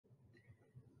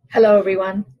Hello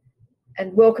everyone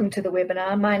and welcome to the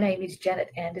webinar. My name is Janet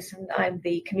Anderson. I'm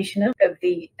the Commissioner of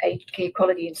the Aged Care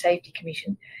Quality and Safety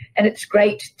Commission, and it's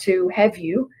great to have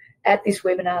you at this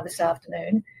webinar this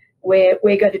afternoon where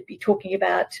we're going to be talking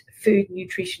about food,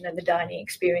 nutrition and the dining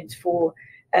experience for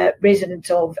residents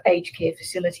of aged care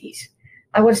facilities.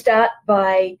 I want to start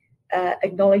by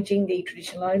acknowledging the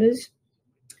traditional owners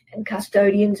and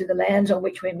custodians of the lands on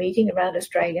which we're meeting around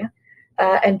Australia,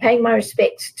 and paying my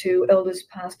respects to elders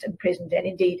past and present, and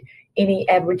indeed any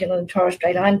Aboriginal and Torres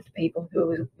Strait Islander people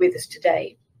who are with us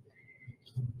today.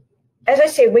 As I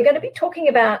said, we're going to be talking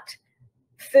about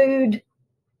food,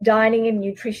 dining and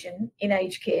nutrition in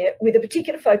aged care with a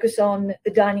particular focus on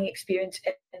the dining experience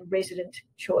and resident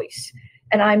choice.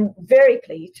 And I'm very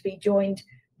pleased to be joined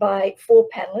by four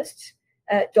panellists,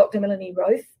 Dr. Melanie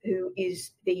Roth, who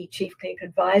is the Chief Clinical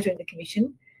Advisor in the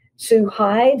Commission, Sue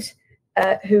Hydes,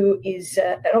 who is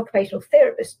an occupational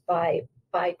therapist by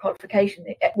qualification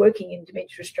working in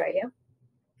Dementia Australia,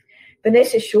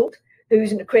 Vanessa Schult,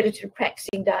 who's an accredited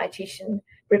practicing dietitian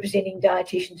representing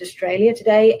Dietitians Australia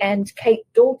today, and Kate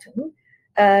Dalton,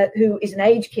 who is an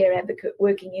aged care advocate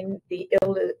working in the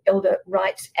Elder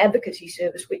Rights Advocacy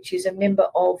Service, which is a member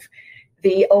of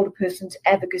the Older Persons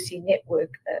Advocacy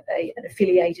Network, an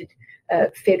affiliated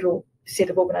federal set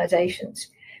of organisations.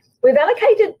 We've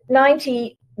allocated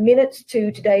 90 minutes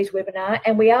to today's webinar,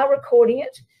 and we are recording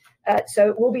it, so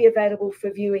it will be available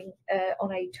for viewing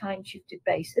on a time-shifted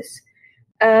basis.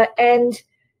 And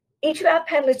each of our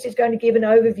panellists is going to give an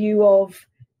overview of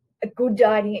a good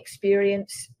dining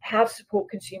experience, how to support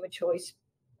consumer choice,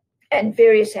 and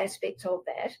various aspects of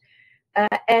that.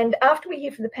 And after we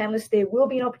hear from the panellists, there will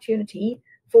be an opportunity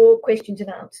for questions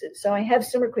and answers. So I have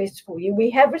some requests for you. We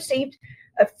have received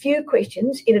a few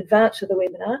questions in advance of the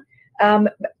webinar,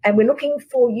 and we're looking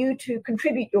for you to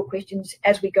contribute your questions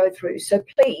as we go through. So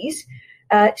please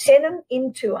send them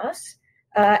in to us,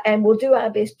 and we'll do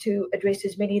our best to address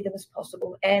as many of them as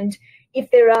possible. And if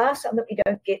there are some that we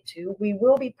don't get to, we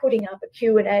will be putting up a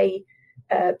Q&A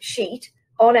sheet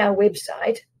on our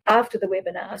website after the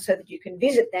webinar so that you can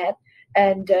visit that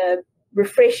and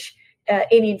refresh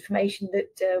any information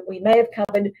that we may have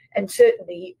covered, and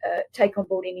certainly take on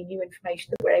board any new information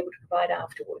that we're able to provide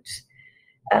afterwards.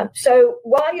 So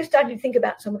while you're starting to think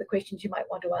about some of the questions you might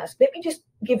want to ask, let me just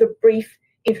give a brief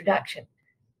introduction.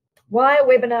 Why a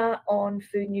webinar on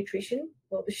food and nutrition?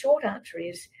 Well, the short answer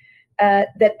is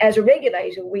that as a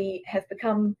regulator, we have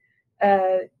become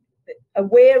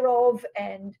aware of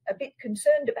and a bit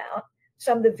concerned about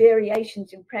some of the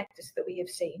variations in practice that we have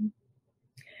seen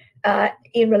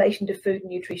in relation to food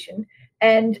and nutrition,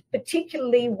 and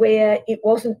particularly where it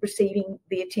wasn't receiving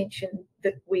the attention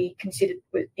that we considered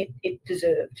it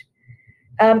deserved.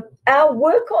 Our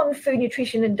work on food,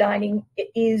 nutrition and dining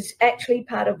is actually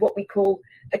part of what we call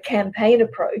a campaign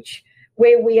approach,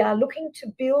 where we are looking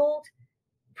to build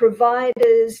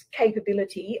providers'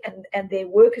 capability and their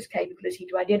workers' capability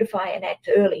to identify and act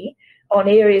early on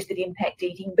areas that impact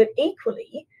eating, but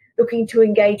equally looking to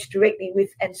engage directly with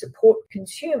and support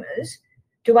consumers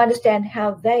to understand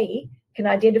how they can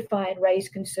identify and raise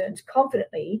concerns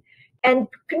confidently and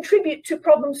contribute to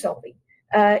problem solving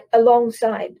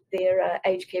alongside their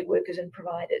aged care workers and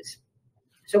providers.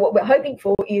 So what we're hoping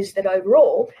for is that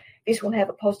overall, this will have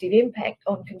a positive impact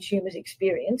on consumers'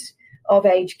 experience of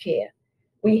aged care.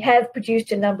 We have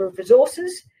produced a number of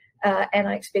resources, and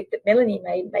I expect that Melanie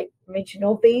may make mention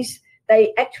of these.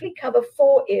 They actually cover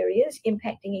 4 areas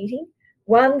impacting eating: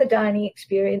 1, the dining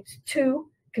experience;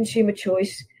 2, consumer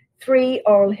choice; 3,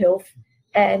 oral health;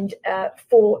 and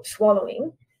 4,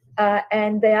 swallowing.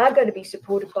 And they are going to be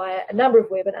supported by a number of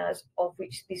webinars, of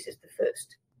which this is the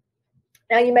first.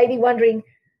 Now, you may be wondering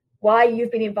why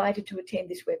you've been invited to attend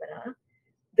this webinar.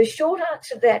 The short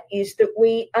answer to that is that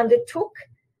we undertook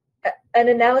an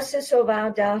analysis of our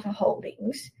data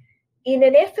holdings in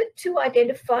an effort to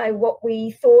identify what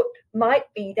we thought might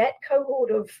be that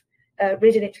cohort of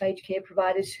residential aged care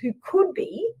providers who could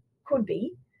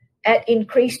be at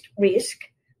increased risk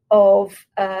of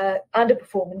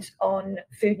underperformance on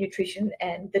food, nutrition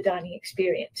and the dining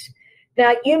experience.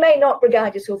 Now, you may not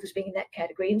regard yourself as being in that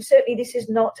category, and certainly this is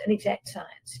not an exact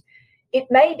science. It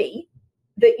may be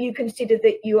that you consider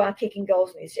that you are kicking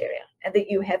goals in this area and that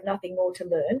you have nothing more to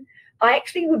learn. I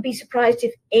actually would be surprised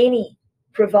if any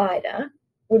provider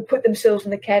would put themselves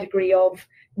in the category of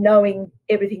knowing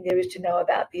everything there is to know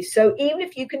about this. So even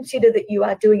if you consider that you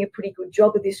are doing a pretty good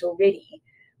job of this already,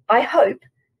 I hope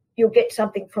you'll get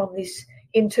something from this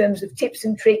in terms of tips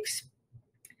and tricks,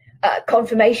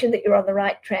 confirmation that you're on the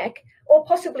right track, or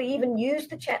possibly even use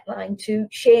the chat line to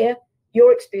share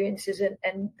your experiences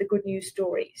and the good news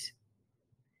stories.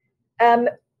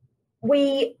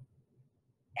 we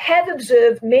have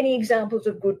observed many examples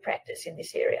of good practice in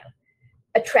this area.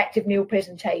 Attractive meal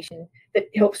presentation that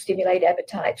helps stimulate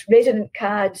appetites, resident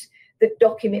cards that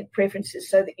document preferences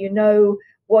so that you know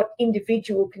what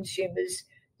individual consumers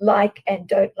like and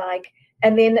don't like,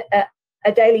 and then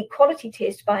a daily quality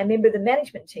test by a member of the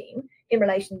management team in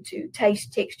relation to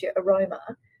taste, texture, aroma,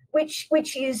 which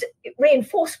is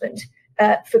reinforcement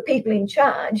for people in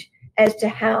charge as to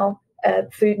how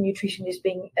food and nutrition is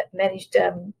being managed,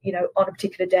 on a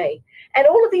particular day. And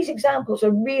all of these examples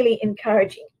are really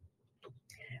encouraging.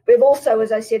 We've also,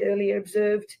 as I said earlier,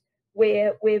 observed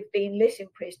where we've been less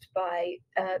impressed by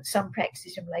some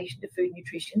practices in relation to food and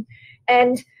nutrition.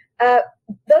 And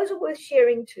those are worth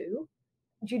sharing too,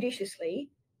 judiciously,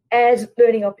 as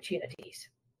learning opportunities.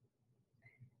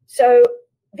 So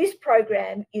this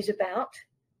program is about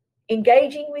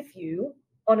engaging with you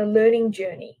on a learning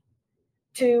journey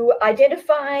to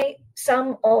identify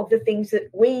some of the things that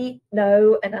we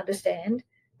know and understand,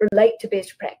 relate to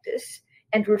best practice,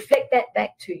 and reflect that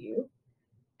back to you.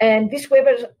 And this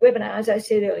webinar, as I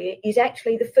said earlier, is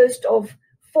actually the first of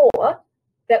 4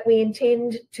 that we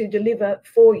intend to deliver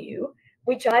for you,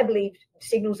 which I believe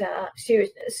signals our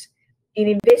seriousness in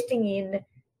investing in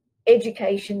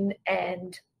education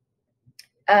and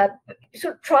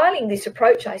sort of trialling this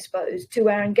approach, I suppose, to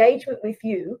our engagement with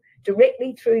you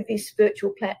directly through this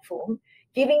virtual platform,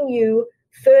 giving you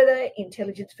further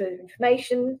intelligence, further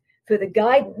information, further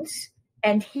guidance,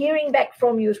 and hearing back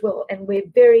from you as well. And we're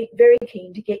very, very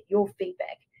keen to get your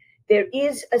feedback. There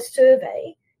is a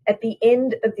survey at the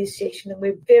end of this session, and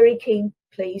we're very keen,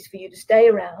 please, for you to stay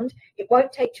around. It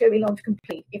won't take terribly long to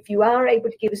complete. If you are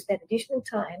able to give us that additional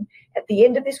time at the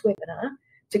end of this webinar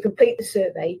to complete the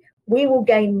survey, we will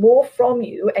gain more from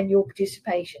you and your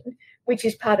participation, which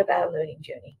is part of our learning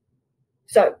journey.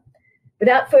 So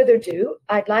without further ado,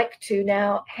 I'd like to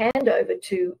now hand over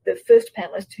to the first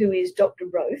panelist, who is Dr.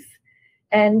 Roth.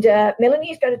 And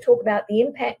Melanie is going to talk about the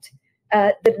impact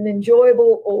that an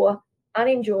enjoyable or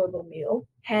unenjoyable meal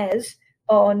has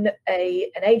on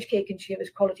an aged care consumer's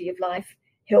quality of life,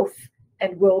 health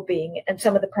and well-being, and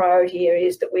some of the priority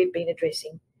areas that we've been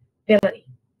addressing. Melanie.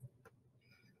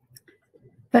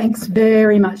 Thanks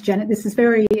very much, Janet. This is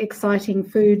very exciting.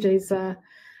 Food is a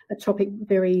topic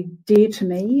very dear to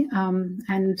me,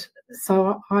 and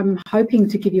so I'm hoping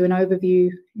to give you an overview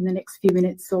in the next few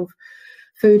minutes of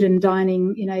food and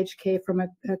dining in aged care from a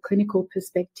clinical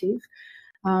perspective.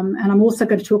 And I'm also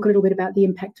going to talk a little bit about the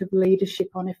impact of leadership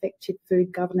on effective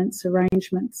food governance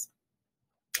arrangements.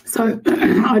 So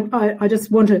I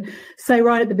just want to say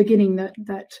right at the beginning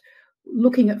that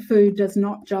looking at food does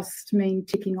not just mean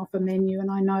ticking off a menu,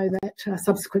 and I know that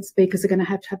subsequent speakers are going to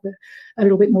have a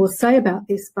little bit more say about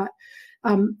this, but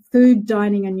food,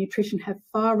 dining and nutrition have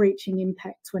far-reaching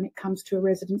impacts when it comes to a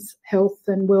resident's health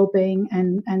and well-being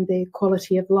and their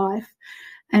quality of life.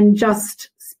 And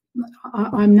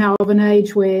I'm now of an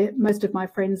age where most of my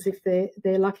friends, if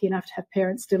they're lucky enough to have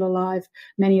parents still alive,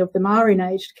 many of them are in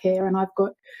aged care. And I've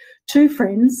got 2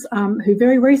 friends who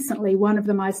very recently, one of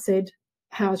them I said,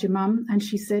 "How's your mum?" And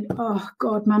she said, "Oh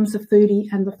God, mum's a foodie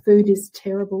and the food is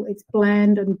terrible. It's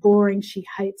bland and boring. She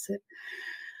hates it."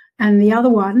 And the other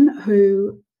one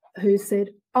who said,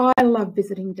 "I love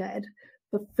visiting Dad.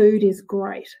 The food is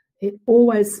great. It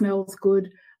always smells good.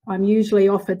 I'm usually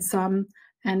offered some.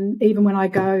 And even when I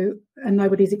go and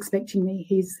nobody's expecting me,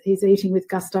 he's eating with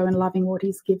gusto and loving what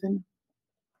he's given."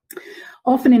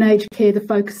 Often in aged care, the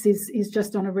focus is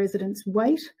just on a resident's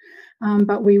weight,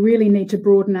 but we really need to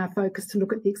broaden our focus to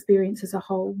look at the experience as a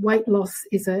whole. Weight loss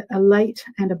is a late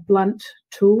and a blunt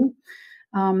tool.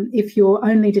 If you're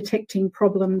only detecting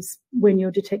problems when you're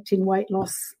detecting weight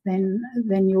loss, then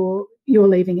you're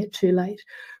leaving it too late.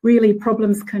 Really,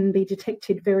 problems can be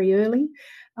detected very early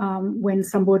when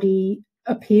somebody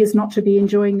appears not to be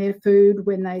enjoying their food,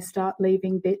 when they start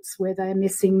leaving bits, where they're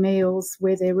missing meals,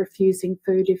 where they're refusing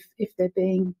food if they're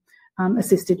being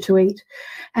assisted to eat.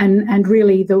 And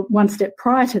really the one step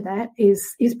prior to that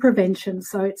is prevention.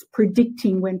 So it's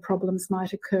predicting when problems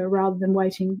might occur rather than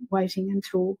waiting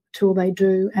until they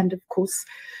do, and of course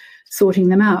sorting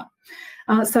them out.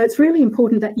 So it's really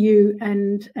important that you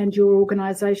and your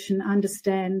organisation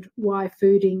understand why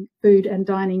food and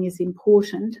dining is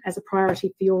important as a priority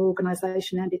for your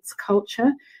organisation and its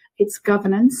culture, its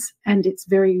governance and its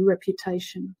very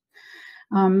reputation.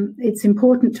 It's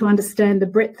important to understand the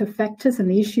breadth of factors and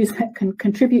the issues that can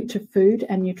contribute to food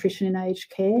and nutrition in aged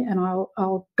care, and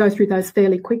I'll go through those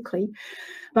fairly quickly,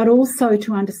 but also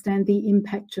to understand the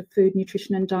impact of food,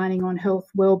 nutrition and dining on health,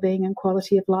 well-being and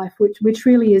quality of life, which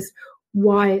really is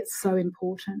why it's so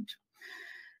important.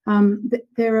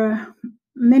 There are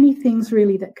many things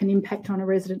really that can impact on a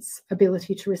resident's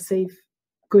ability to receive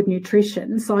good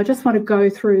nutrition. So I just want to go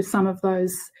through some of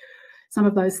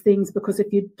those things, because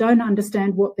if you don't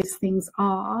understand what these things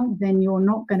are, then you're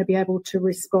not going to be able to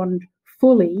respond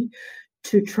fully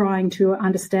to trying to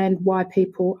understand why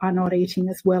people are not eating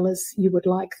as well as you would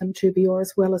like them to be, or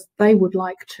as well as they would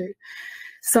like to.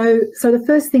 So the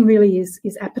first thing really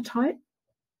is appetite.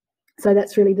 So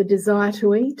that's really the desire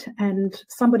to eat, and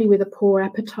somebody with a poor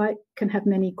appetite can have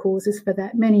many causes for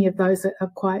that. Many of those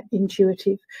are quite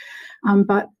intuitive,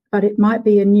 but it might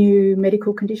be a new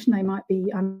medical condition. They might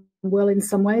be unwell in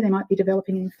some way. They might be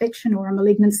developing an infection or a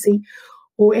malignancy,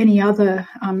 or any other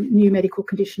new medical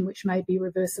condition which may be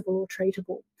reversible or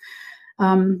treatable.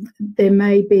 There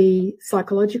may be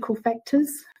psychological factors,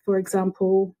 for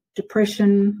example,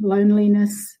 depression,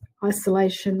 loneliness,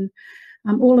 isolation,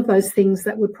 all of those things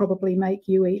that would probably make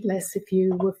you eat less if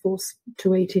you were forced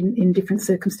to eat in different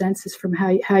circumstances from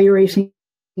how you're eating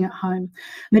at home.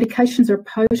 Medications are a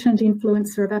potent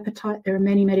influencer of appetite. There are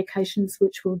many medications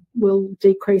which will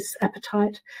decrease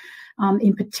appetite.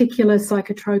 In particular,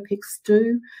 psychotropics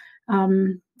do,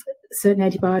 certain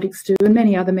antibiotics do, and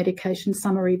many other medications.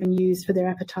 Some are even used for their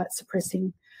appetite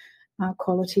suppressing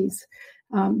qualities.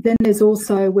 Then there's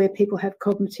also where people have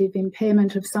cognitive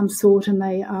impairment of some sort and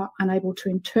they are unable to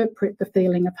interpret the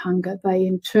feeling of hunger. They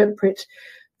interpret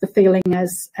the feeling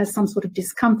as some sort of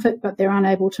discomfort, but they're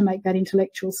unable to make that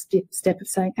intellectual step of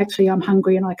saying, actually, I'm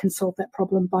hungry and I can solve that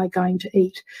problem by going to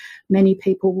eat. Many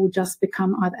people will just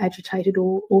become either agitated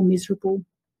or miserable.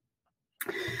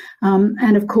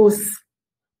 And of course,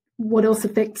 what else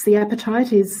affects the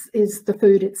appetite is the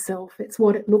food itself. It's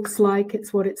what it looks like,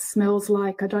 it's what it smells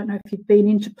like. I don't know if you've been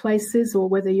into places or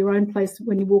whether your own place,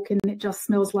 when you walk in, it just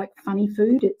smells like funny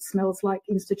food. It smells like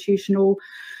institutional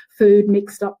food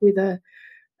mixed up with a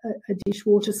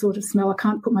dishwater sort of smell. I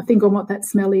can't put my finger on what that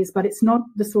smell is, but it's not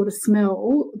the sort of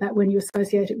smell that when you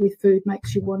associate it with food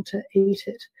makes you want to eat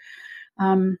it.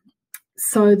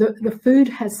 So the food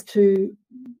has to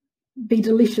be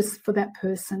delicious for that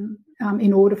person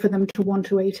in order for them to want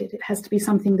to eat it. It has to be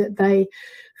something that they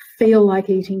feel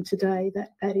like eating today,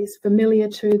 that is familiar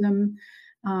to them,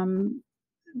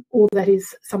 or that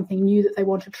is something new that they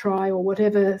want to try, or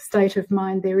whatever state of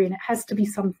mind they're in. It has to be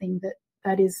something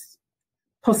that is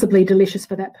possibly delicious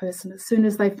for that person. As soon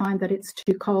as they find that it's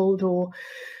too cold or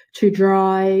too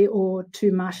dry or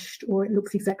too mushed, or it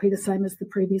looks exactly the same as the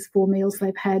previous 4 meals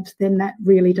they've had, then that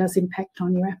really does impact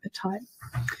on your appetite.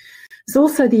 There's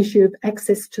also the issue of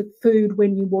access to food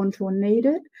when you want or need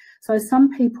it. So some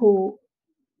people,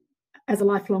 as a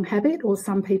lifelong habit, or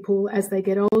some people as they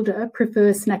get older,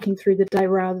 prefer snacking through the day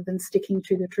rather than sticking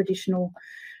to the traditional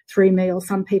 3 meals.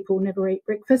 Some people never eat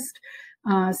breakfast.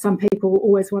 Some people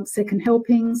always want second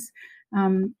helpings.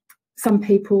 Some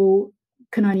people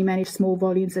can only manage small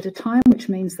volumes at a time, which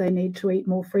means they need to eat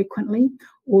more frequently,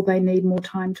 or they need more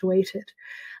time to eat it.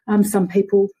 Some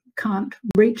people can't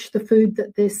reach the food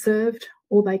that they're served,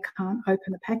 or they can't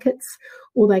open the packets,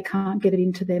 or they can't get it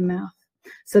into their mouth.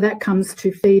 So that comes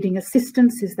to feeding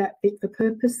assistance. Is that fit for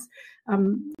purpose?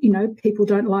 People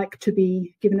don't like to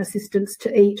be given assistance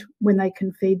to eat when they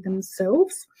can feed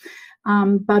themselves.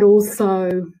 But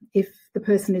also, if the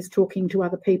person is talking to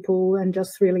other people and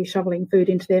just really shoveling food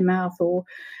into their mouth, or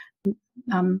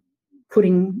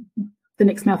putting the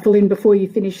next mouthful in before you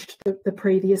finished the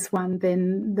previous one,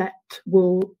 then that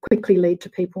will quickly lead to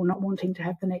people not wanting to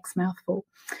have the next mouthful.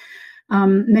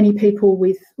 Many people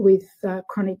with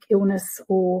chronic illness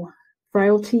or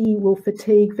frailty will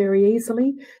fatigue very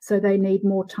easily, so they need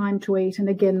more time to eat. And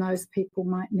again, those people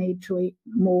might need to eat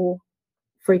more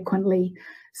frequently,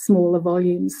 smaller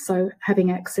volumes. So having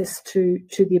access to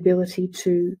the ability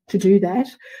to do that,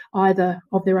 either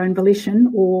of their own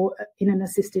volition or in an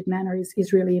assisted manner,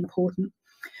 is really important.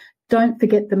 Don't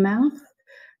forget the mouth.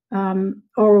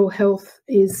 Oral health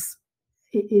is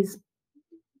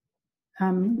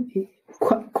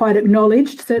quite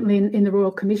acknowledged, certainly in the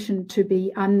Royal Commission, to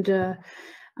be underlooked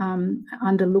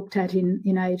at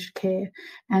in aged care,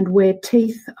 and where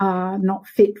teeth are not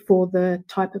fit for the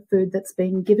type of food that's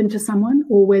being given to someone,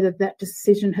 or whether that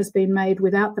decision has been made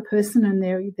without the person and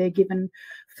they're given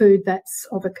food that's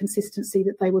of a consistency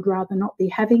that they would rather not be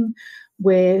having,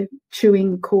 where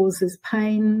chewing causes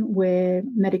pain, where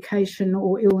medication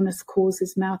or illness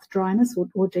causes mouth dryness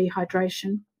or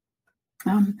dehydration.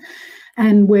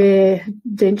 And where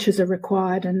dentures are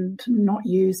required and not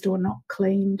used or not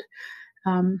cleaned.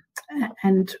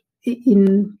 And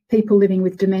in people living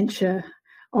with dementia,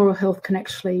 oral health can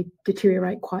actually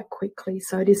deteriorate quite quickly.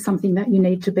 So it is something that you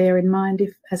need to bear in mind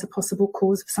if, as a possible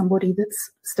cause of somebody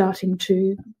that's starting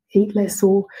to eat less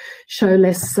or show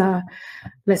less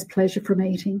pleasure from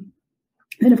eating.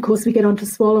 Then, of course, we get on to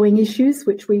swallowing issues,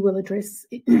 which we will address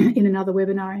in another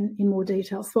webinar in more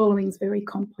detail. Swallowing is very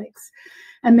complex,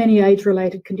 and many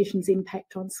age-related conditions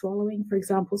impact on swallowing. For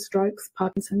example, strokes,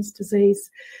 Parkinson's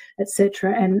disease,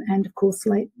 etc., and of course,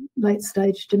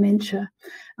 late-stage dementia.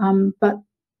 But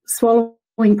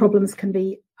swallowing problems can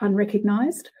be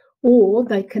unrecognised, or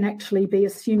they can actually be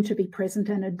assumed to be present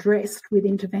and addressed with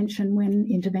intervention when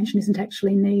intervention isn't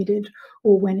actually needed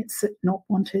or when it's not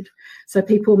wanted. So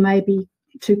people may be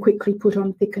too quickly put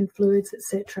on thickened fluids,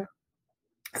 etc.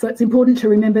 So it's important to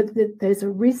remember that there's a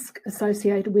risk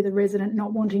associated with a resident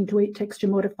not wanting to eat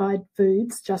texture-modified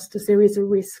foods, just as there is a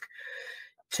risk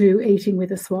to eating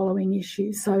with a swallowing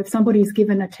issue. So if somebody's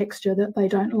given a texture that they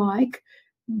don't like,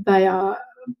 they are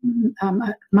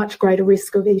at much greater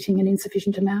risk of eating an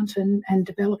insufficient amount and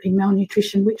developing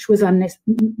malnutrition, which was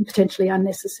potentially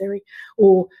unnecessary,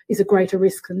 or is a greater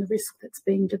risk than the risk that's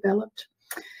being developed.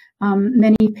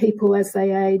 Many people, as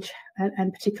they age,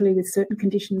 and particularly with certain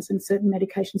conditions and certain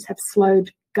medications, have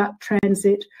slowed gut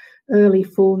transit, early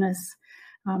fullness,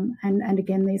 and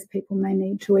again, these people may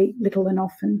need to eat little and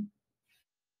often.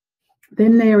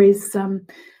 Then there is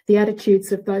the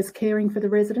attitudes of those caring for the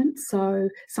residents. So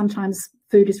sometimes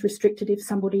food is restricted if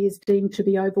somebody is deemed to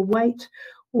be overweight,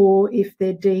 or if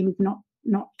they're deemed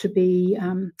not to be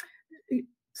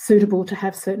suitable to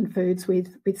have certain foods with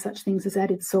such things as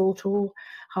added salt or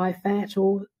high fat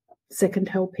or second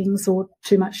helpings or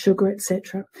too much sugar,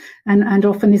 etc. And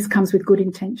often this comes with good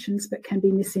intentions but can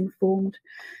be misinformed.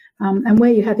 And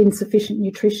where you have insufficient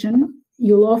nutrition,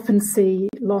 you'll often see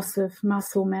loss of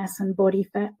muscle mass and body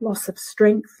fat, loss of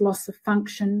strength, loss of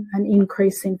function, an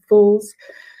increase in falls,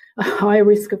 a higher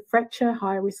risk of fracture,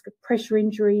 higher risk of pressure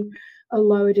injury, a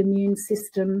lowered immune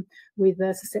system with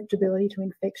a susceptibility to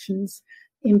infections,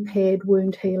 impaired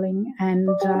wound healing, and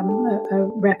a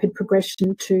rapid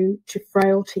progression to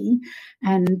frailty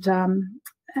and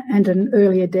an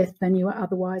earlier death than you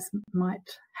otherwise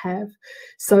might have.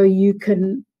 So you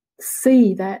can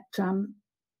see that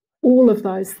all of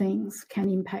those things can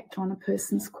impact on a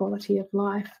person's quality of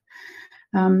life.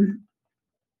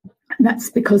 That's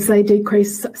because they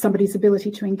decrease somebody's ability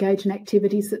to engage in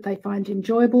activities that they find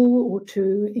enjoyable or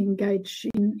to engage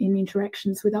in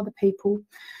interactions with other people.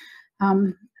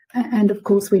 And of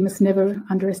course, we must never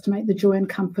underestimate the joy and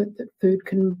comfort that food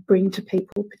can bring to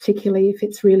people, particularly if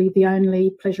it's really the only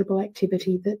pleasurable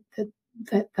activity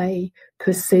that they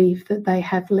perceive that they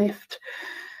have left.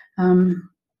 And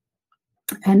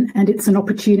it's an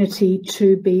opportunity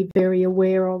to be very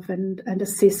aware of and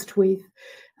assist with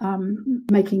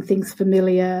making things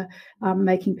familiar,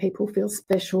 making people feel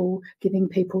special, giving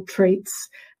people treats.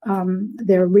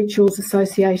 There are rituals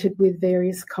associated with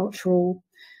various cultural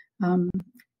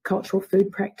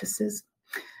food practices.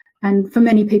 And for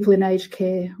many people in aged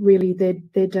care, really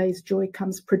their day's joy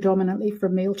comes predominantly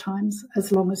from meal times,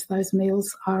 as long as those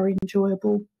meals are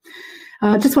enjoyable.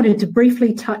 I just wanted to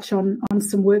briefly touch on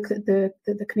some work that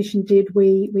the Commission did.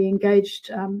 We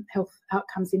engaged Health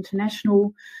Outcomes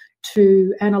International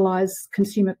to analyse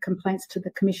consumer complaints to the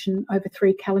Commission over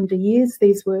 3 calendar years.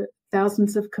 These were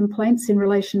thousands of complaints in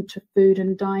relation to food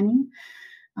and dining,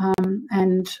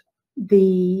 and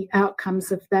the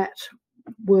outcomes of that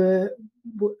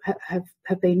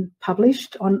have been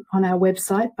published on our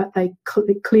website, but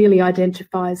it clearly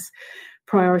identifies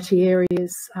priority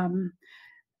areas.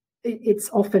 It's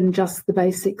often just the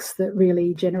basics that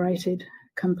really generated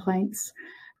complaints,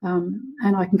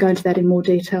 and I can go into that in more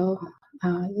detail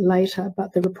later,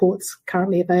 but the report's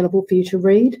currently available for you to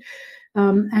read.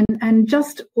 And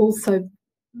just also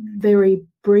very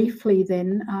briefly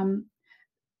then,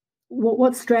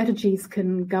 what strategies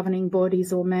can governing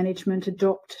bodies or management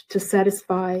adopt to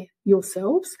satisfy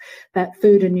yourselves that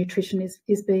food and nutrition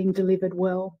is being delivered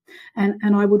well?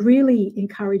 And I would really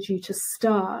encourage you to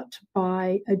start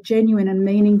by a genuine and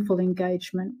meaningful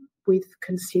engagement with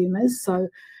consumers. So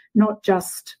not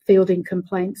just fielding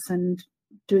complaints and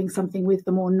doing something with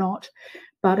them or not,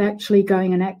 but actually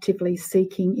going and actively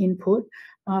seeking input,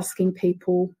 asking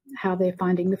people how they're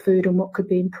finding the food and what could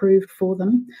be improved for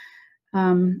them.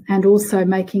 And also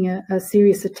making a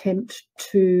serious attempt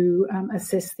to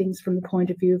assess things from the point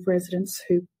of view of residents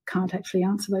who can't actually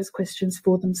answer those questions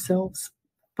for themselves.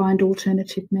 Find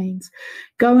alternative means.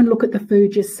 Go and look at the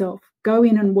food yourself. Go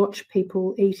in and watch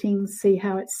people eating, see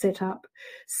how it's set up,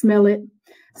 smell it,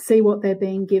 see what they're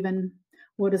being given,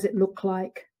 what does it look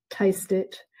like, taste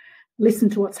it, listen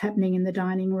to what's happening in the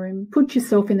dining room, put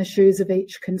yourself in the shoes of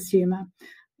each consumer.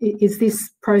 is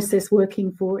this process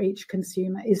working for each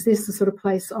consumer? Is this the sort of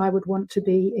place I would want to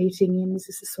be eating in? Is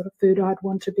this the sort of food I'd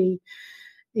want to be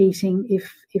eating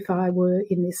if I were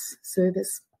in this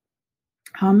service?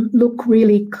 Look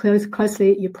really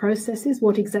closely at your processes,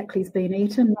 what exactly is being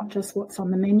eaten, not just what's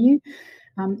on the menu.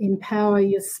 Empower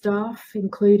your staff,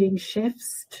 including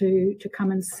chefs, to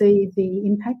come and see the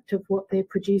impact of what they're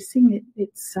producing.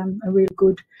 It's a really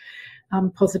good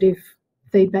positive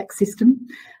feedback system.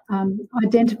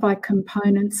 Identify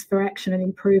components for action and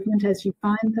improvement as you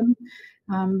find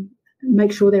them.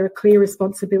 Make sure there are clear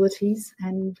responsibilities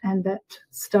and that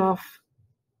staff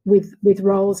with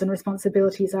roles and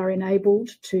responsibilities are enabled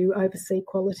to oversee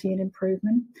quality and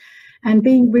improvement, and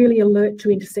being really alert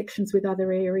to intersections with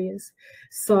other areas.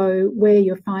 So where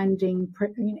you're finding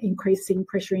increasing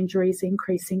pressure injuries,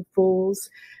 increasing falls,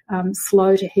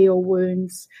 slow to heal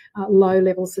wounds, low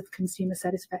levels of consumer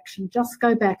satisfaction, just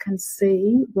go back and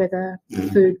see whether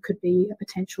food could be a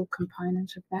potential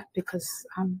component of that, because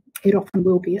it often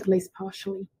will be, at least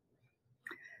partially.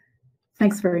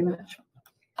 Thanks very much.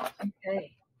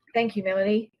 Okay. Thank you,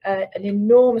 Melanie. An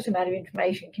enormous amount of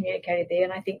information communicated there,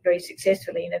 and I think very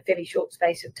successfully in a fairly short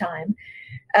space of time.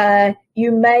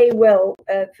 You may well,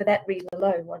 for that reason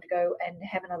alone, want to go and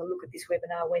have another look at this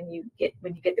webinar when you get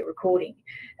the recording,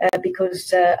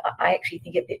 because I actually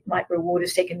think it might reward a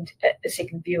second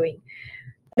viewing.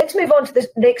 Let's move on to the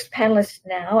next panelist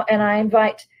now, and I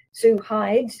invite Sue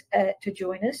Hydes to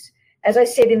join us. As I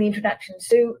said in the introduction,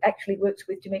 Sue actually works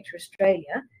with Dementia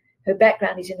Australia. Her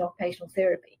background is in occupational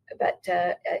therapy, but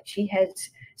she has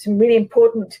some really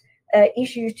important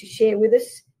issues to share with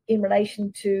us in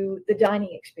relation to the dining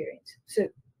experience. Sue.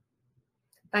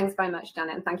 Thanks very much,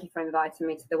 Janet, and thank you for inviting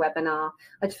me to the webinar.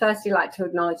 I'd firstly like to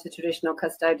acknowledge the traditional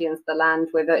custodians of the land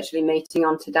we're virtually meeting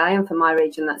on today, and for my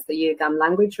region, that's the Yugam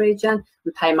language region,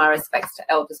 and pay my respects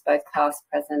to elders both past,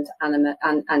 present,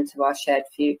 and to our shared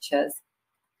futures.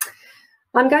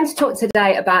 I'm going to talk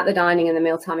today about the dining and the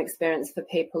mealtime experience for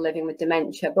people living with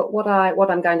dementia, but what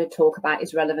I'm going to talk about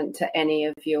is relevant to any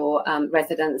of your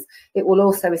residents. It will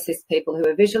also assist people who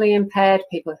are visually impaired,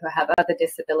 people who have other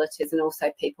disabilities, and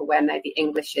also people where maybe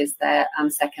English is their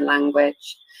second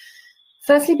language.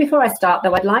 Firstly, before I start,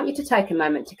 though, I'd like you to take a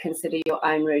moment to consider your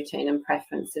own routine and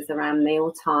preferences around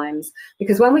meal times,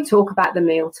 because when we talk about the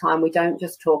meal time, we don't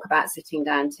just talk about sitting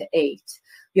down to eat.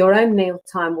 Your own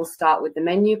mealtime will start with the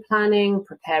menu planning,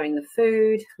 preparing the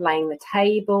food, laying the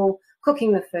table,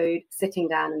 cooking the food, sitting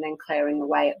down, and then clearing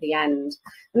away at the end.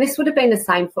 And this would have been the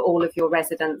same for all of your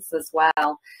residents as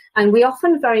well. And we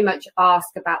often very much ask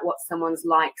about what someone's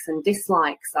likes and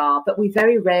dislikes are, but we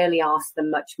very rarely ask them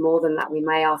much more than that. We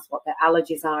may ask what their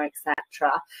allergies are, etc.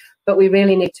 But we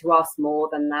really need to ask more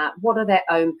than that. What are their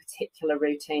own particular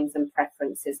routines and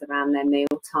preferences around their meal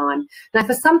time? Now,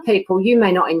 for some people, you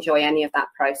may not enjoy any of that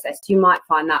process. You might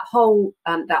find that whole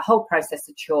process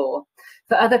a chore.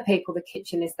 For other people, the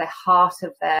kitchen is the heart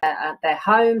of their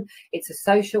home. It's a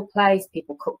social place.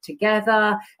 People cook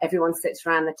together. Everyone sits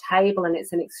around the table, and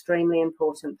it's an extremely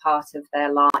important part of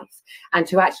their life. And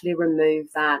to actually remove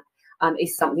that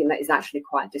is something that is actually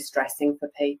quite distressing for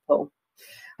people.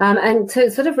 And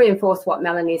to sort of reinforce what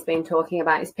Melanie's been talking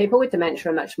about is people with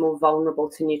dementia are much more vulnerable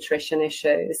to nutrition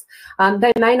issues.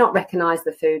 They may not recognise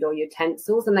the food or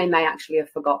utensils, and they may actually have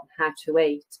forgotten how to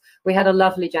eat. We had a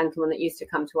lovely gentleman that used to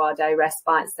come to our day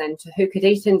respite centre who could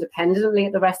eat independently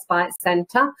at the respite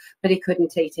centre, but he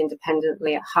couldn't eat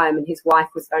independently at home, and his wife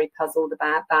was very puzzled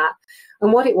about that.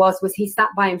 And what it was he sat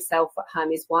by himself at home.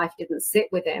 His wife didn't sit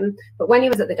with him, but when he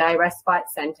was at the day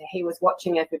respite centre, he was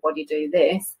watching everybody do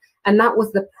this. And that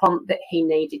was the prompt that he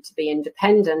needed to be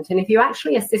independent. And if you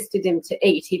actually assisted him to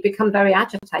eat, he'd become very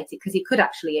agitated because he could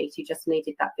actually eat. He just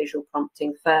needed that visual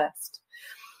prompting first.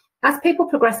 As people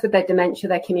progress with their dementia,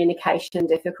 their communication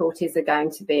difficulties are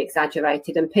going to be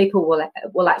exaggerated, and people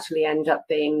will actually end up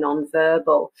being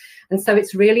non-verbal. And so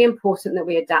it's really important that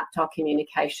we adapt our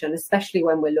communication, especially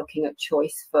when we're looking at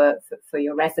choice for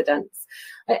your residents.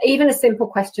 Even a simple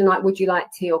question like, would you like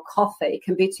tea or coffee,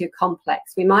 can be too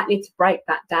complex. We might need to break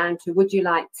that down to, would you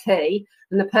like tea?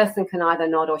 And the person can either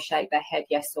nod or shake their head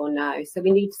yes or no. So we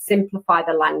need to simplify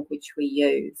the language we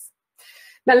use.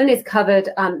 Melanie's covered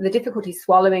the difficulty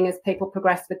swallowing as people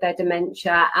progress with their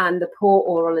dementia and the poor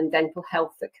oral and dental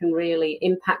health that can really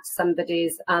impact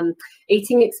somebody's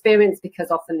eating experience,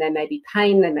 because often there may be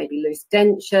pain, there may be loose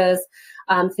dentures,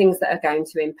 things that are going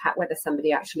to impact whether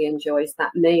somebody actually enjoys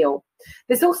that meal.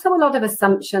 There's also a lot of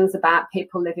assumptions about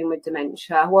people living with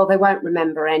dementia. Well, they won't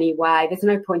remember anyway. There's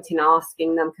no point in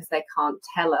asking them because they can't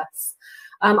tell us.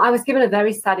 I was given a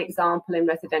very sad example in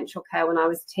residential care when I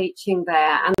was teaching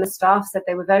there, and the staff said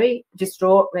they were very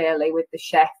distraught really with the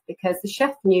chef, because the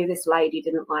chef knew this lady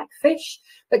didn't like fish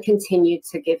but continued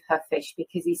to give her fish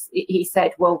because he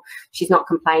said, well, she's not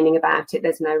complaining about it,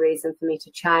 there's no reason for me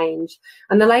to change.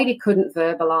 And the lady couldn't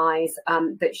verbalise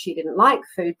that she didn't like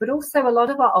food, but also a lot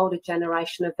of our older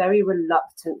generation are very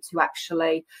reluctant to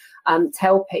actually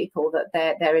tell people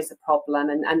that there is a problem,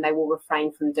 and they will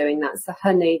refrain from doing that. So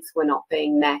her needs were not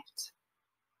being met.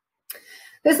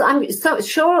 I'm so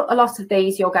sure a lot of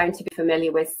these you're going to be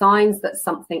familiar with, signs that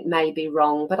something may be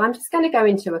wrong, but I'm just going to go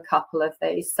into a couple of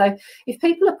these. So if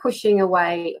people are pushing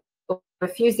away or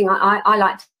refusing, I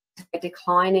like to say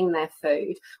declining their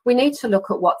food, we need to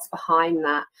look at what's behind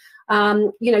that.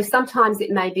 You know, sometimes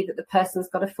it may be that the person's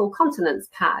got a full continence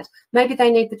pad. Maybe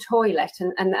they need the toilet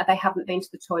and they haven't been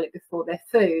to the toilet before their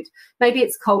food. Maybe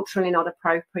it's culturally not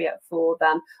appropriate for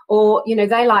them. Or, you know,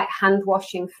 they like hand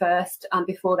washing first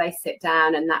before they sit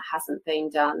down, and that hasn't been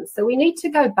done. So we need to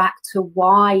go back to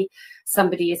why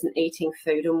somebody isn't eating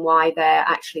food and why they're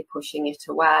actually pushing it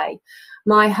away.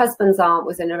 My husband's aunt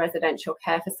was in a residential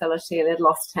care facility and had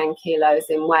lost 10 kilos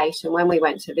in weight. And when we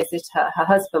went to visit her, her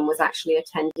husband was actually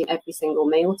attending every single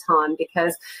meal time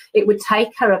because it would take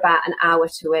her about an hour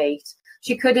to eat.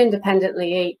 She could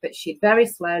independently eat, but she'd very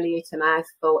slowly eat a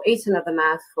mouthful, eat another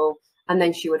mouthful, and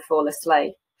then she would fall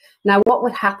asleep. Now, what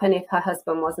would happen if her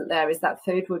husband wasn't there is that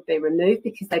food would be removed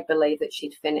because they believed that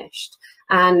she'd finished.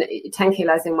 And 10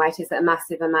 kilos in weight is a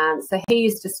massive amount. So he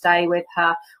used to stay with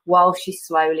her while she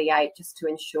slowly ate just to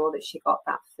ensure that she got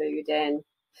that food in.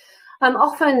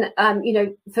 Often, you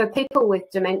know, for people with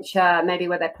dementia, maybe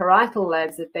where their parietal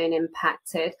lobes have been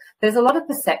impacted, there's a lot of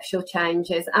perceptual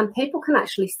changes, and people can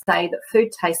actually say that food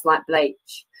tastes like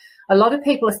bleach. A lot of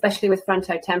people, especially with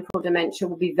frontotemporal dementia,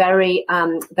 will be very,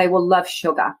 they will love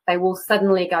sugar. They will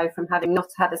suddenly go from having not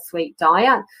had a sweet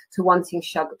diet to wanting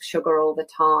sugar all the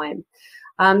time.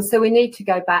 So we need to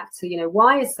go back to, you know,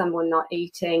 why is someone not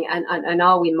eating, and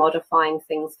are we modifying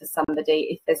things for somebody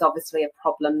if there's obviously a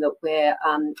problem that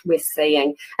we're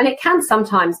seeing? And it can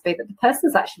sometimes be that the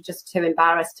person's actually just too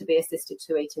embarrassed to be assisted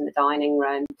to eat in the dining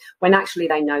room when actually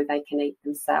they know they can eat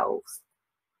themselves.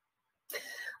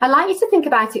 I like you to think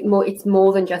about it more. It's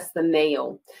more than just the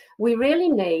meal. We really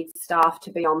need staff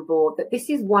to be on board that this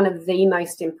is one of the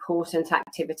most important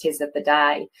activities of the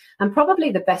day. And probably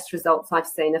the best results I've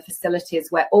seen are facilities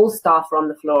where all staff are on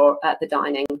the floor at the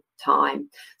dining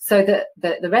time, so that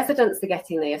the residents are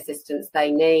getting the assistance they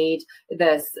need.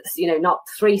 There's, you know, not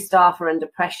 3 staff are under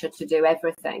pressure to do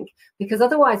everything, because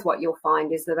otherwise what you'll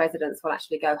find is the residents will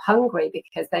actually go hungry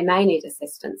because they may need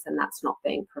assistance and that's not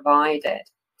being provided.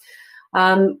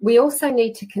 We also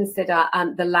need to consider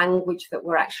the language that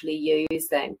we're actually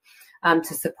using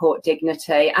to support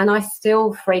dignity. And I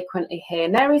still frequently hear,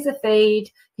 Mary's a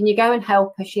feed, can you go and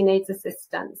help her? She needs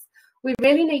assistance. We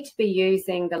really need to be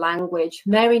using the language,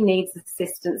 Mary needs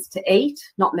assistance to eat,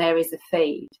 not Mary's a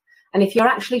feed. And if you're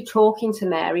actually talking to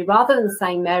Mary, rather than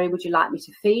saying, Mary, would you like me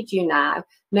to feed you now?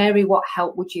 Mary, what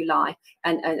help would you like?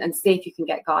 And see if you can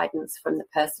get guidance from the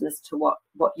person as to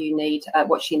what you need,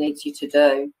 what she needs you to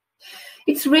do.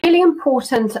 It's really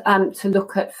important to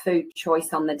look at food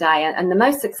choice on the day, and the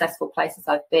most successful places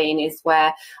I've been is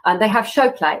where they have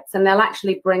show plates, and they'll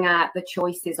actually bring out the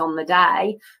choices on the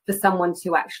day for someone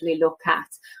to actually look at.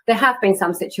 There have been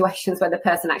some situations where the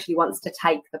person actually wants to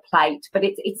take the plate, but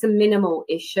it's a minimal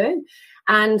issue.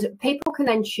 And people can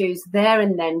then choose there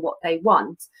and then what they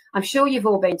want. I'm sure you've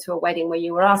all been to a wedding where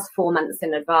you were asked 4 months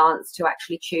in advance to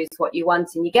actually choose what you want,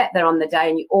 and you get there on the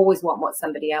day and you always want what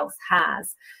somebody else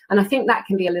has. And I think that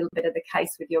can be a little bit of the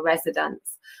case with your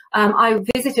residents. I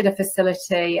visited a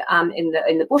facility in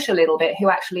the bush a little bit who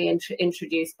actually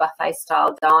introduced buffet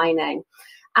style dining.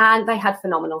 And they had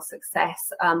phenomenal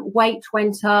success. Weight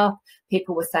went up,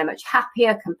 people were so much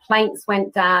happier, complaints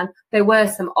went down. There were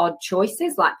some odd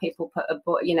choices, like people put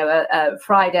a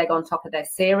fried egg on top of their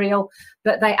cereal,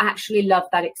 but they actually loved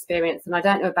that experience. And I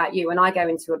don't know about you, when I go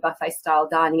into a buffet style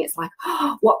dining, it's like,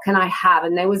 oh, what can I have?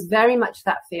 And there was very much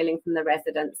that feeling from the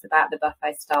residents about the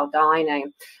buffet style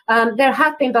dining. There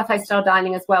have been buffet style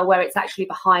dining as well, where it's actually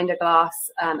behind a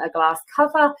glass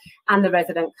cover, and the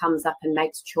resident comes up and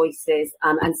makes choices,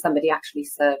 and somebody actually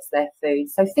serves their food.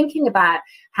 So thinking about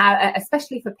how,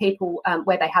 especially for people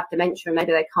where they have dementia and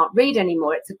maybe they can't read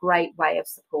anymore, it's a great way of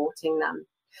supporting them.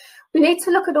 We need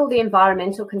to look at all the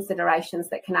environmental considerations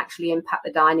that can actually impact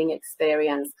the dining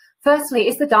experience. Firstly,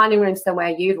 is the dining room somewhere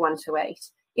you'd want to eat?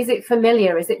 Is it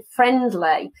familiar? Is it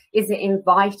friendly? Is it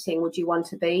inviting? Would you want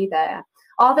to be there?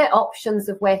 Are there options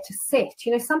of where to sit?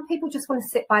 You know, some people just want to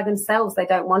sit by themselves. They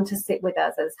don't want to sit with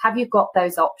others. Have you got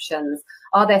those options?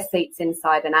 Are there seats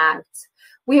inside and out?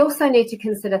 We also need to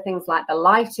consider things like the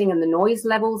lighting and the noise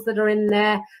levels that are in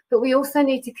there, but we also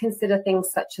need to consider things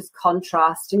such as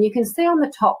contrast. And you can see on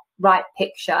the top right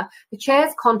picture, the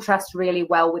chairs contrast really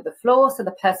well with the floor, so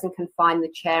the person can find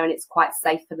the chair and it's quite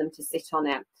safe for them to sit on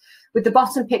it. With the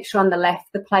bottom picture on the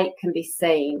left, the plate can be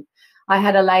seen. I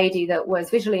had a lady that was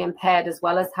visually impaired as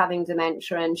well as having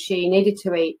dementia, and she needed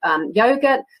to eat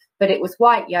yogurt, but it was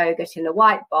white yogurt in a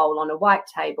white bowl on a white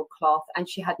tablecloth, and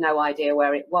she had no idea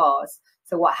where it was.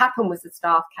 So what happened was the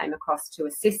staff came across to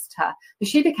assist her, but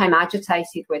she became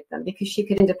agitated with them because she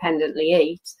could independently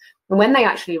eat. And when they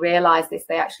actually realised this,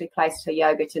 they actually placed her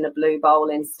yogurt in a blue bowl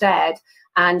instead,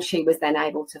 and she was then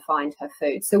able to find her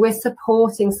food. So we're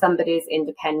supporting somebody's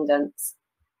independence.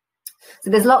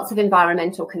 So there's lots of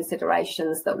environmental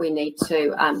considerations that we need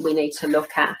to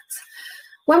look at.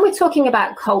 When we're talking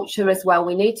about culture as well,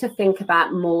 we need to think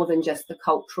about more than just the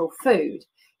cultural food.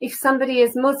 If somebody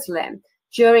is Muslim,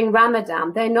 during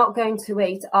Ramadan, they're not going to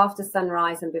eat after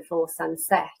sunrise and before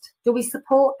sunset. Do we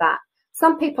support that?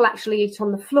 Some people actually eat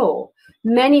on the floor.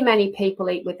 Many, many people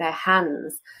eat with their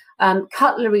hands.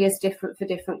 Cutlery is different for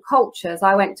different cultures.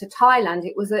 I went to Thailand.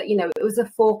 It was a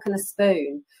fork and a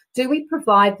spoon. Do we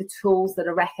provide the tools that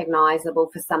are recognisable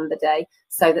for somebody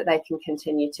so that they can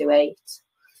continue to eat?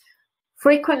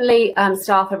 Frequently,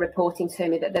 staff are reporting to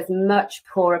me that there's much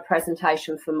poorer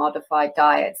presentation for modified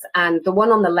diets, and the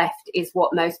one on the left is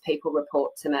what most people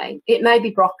report to me. It may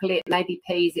be broccoli, it may be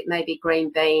peas, it may be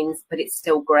green beans, but it's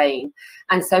still green.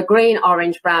 And so green,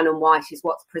 orange, brown and white is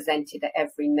what's presented at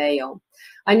every meal.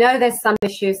 I know there's some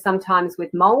issues sometimes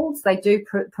with moulds. They do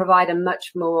provide a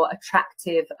much more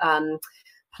attractive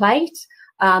plate,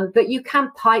 but you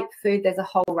can pipe food. There's a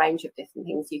whole range of different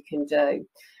things you can do.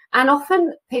 And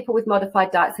often people with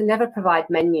modified diets never provide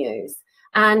menus.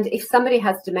 And if somebody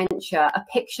has dementia, a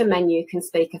picture menu can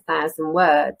speak 1,000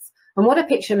 words. And what a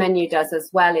picture menu does as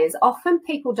well is often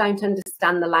people don't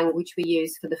understand the language we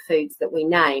use for the foods that we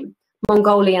name.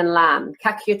 Mongolian lamb,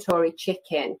 Cacciatore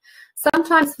chicken.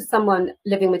 Sometimes for someone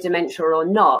living with dementia or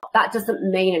not, that doesn't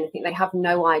mean anything. They have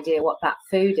no idea what that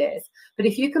food is. But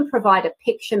if you can provide a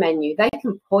picture menu, they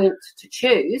can point to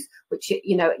choose, which,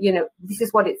 this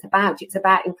is what it's about. It's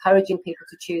about encouraging people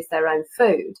to choose their own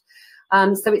food.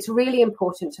 So it's really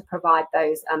important to provide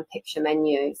those picture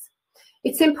menus.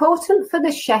 It's important for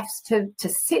the chefs to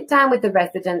sit down with the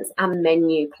residents and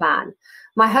menu plan.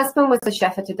 My husband was a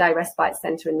chef at a day respite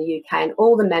centre in the UK, and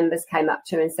all the members came up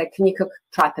to him and said, "Can you cook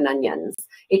tripe and onions?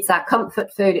 It's our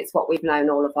comfort food. It's what we've known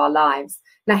all of our lives."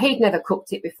 Now, he'd never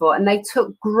cooked it before, and they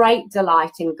took great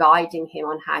delight in guiding him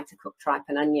on how to cook tripe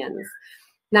and onions.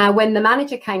 Now, when the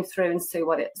manager came through and saw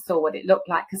what it looked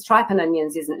like, because tripe and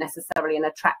onions isn't necessarily an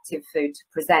attractive food to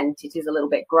present, it is a little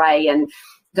bit grey and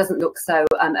doesn't look so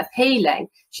appealing.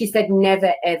 She said,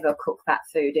 "Never ever cook that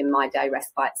food in my day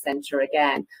respite centre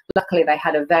again." Luckily, they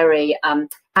had a very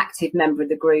active member of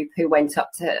the group who went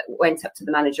up to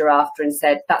the manager after and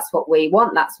said, "That's what we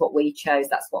want. That's what we chose.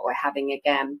 That's what we're having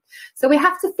again." So we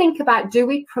have to think about, do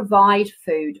we provide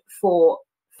food for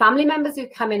family members who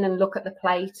come in and look at the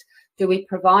plate? Do we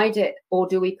provide it, or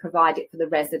do we provide it for the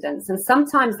residents? And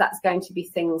sometimes that's going to be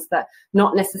things that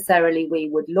not necessarily we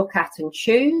would look at and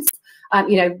choose.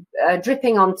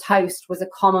 Dripping on toast was a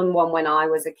common one when I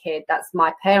was a kid.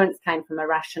 My parents came from a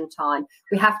ration time.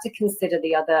 We have to consider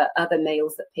the other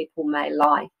meals that people may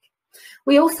like.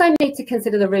 We also need to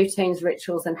consider the routines,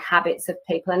 rituals and habits of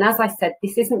people. And as I said,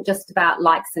 this isn't just about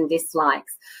likes and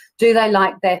dislikes. Do they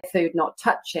like their food not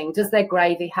touching? Does their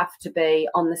gravy have to be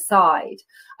on the side?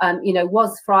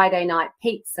 Was Friday night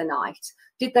pizza night?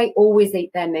 Did they always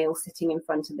eat their meal sitting in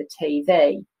front of the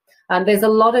TV? There's a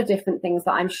lot of different things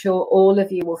that I'm sure all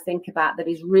of you will think about that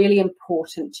is really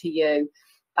important to you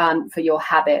for your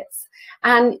habits.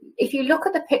 And if you look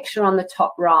at the picture on the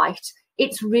top right,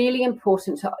 it's really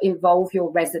important to involve your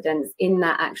residents in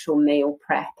that actual meal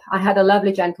prep. I had a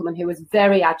lovely gentleman who was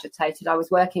very agitated. I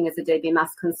was working as a DB Mass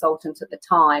consultant at the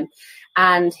time,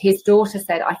 and his daughter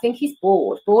said, "I think he's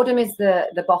bored." Boredom is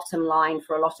the bottom line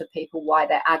for a lot of people, why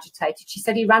they're agitated. She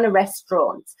said he ran a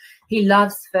restaurant. He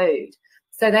loves food.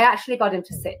 So they actually got him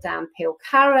to sit down, peel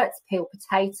carrots, peel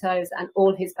potatoes, and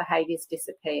all his behaviours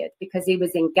disappeared because he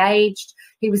was engaged.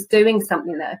 He was doing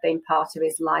something that had been part of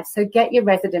his life. So get your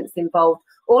residents involved.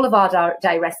 All of our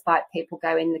day respite people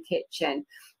go in the kitchen.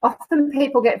 Often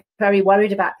people get very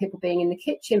worried about people being in the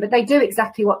kitchen, but they do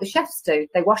exactly what the chefs do.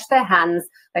 They wash their hands,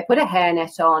 they put a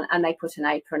hairnet on, and they put an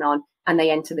apron on, and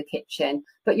they enter the kitchen.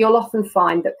 But you'll often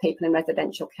find that people in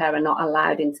residential care are not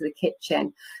allowed into the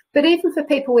kitchen. But even for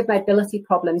people with mobility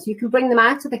problems, you can bring them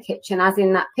out of the kitchen, as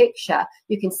in that picture.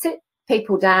 You can sit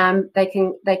people down, they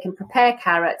can prepare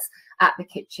carrots at the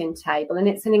kitchen table, and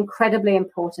it's an incredibly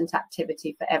important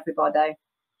activity for everybody.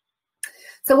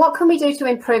 So what can we do to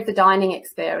improve the dining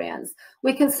experience?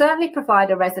 We can certainly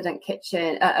provide a resident's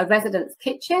kitchen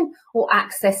or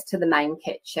access to the main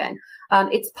kitchen.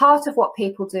 It's part of what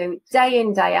people do day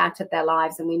in, day out of their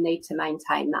lives, and we need to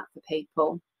maintain that for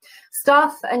people.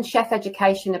 Staff and chef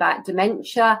education about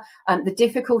dementia, the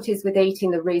difficulties with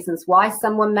eating, the reasons why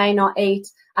someone may not eat,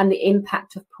 and the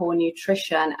impact of poor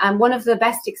nutrition. And one of the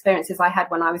best experiences I had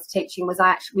when I was teaching was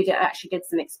we actually did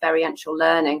some experiential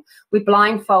learning. We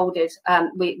blindfolded,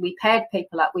 we paired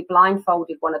people up, we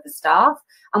blindfolded one of the staff,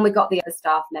 and we got the other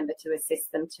staff member to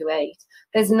assist them to eat.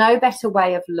 There's no better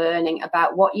way of learning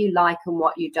about what you like and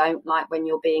what you don't like when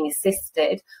you're being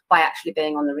assisted by actually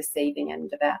being on the receiving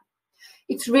end of it.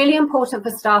 It's really important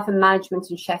for staff and management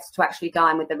and chefs to actually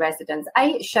dine with the residents.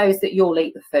 It shows that you'll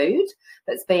eat the food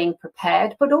that's being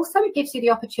prepared, but also it gives you the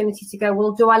opportunity to go,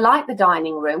 well, do I like the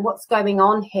dining room? What's going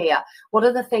on here? What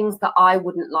are the things that I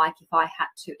wouldn't like if I had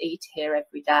to eat here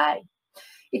every day?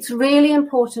 It's really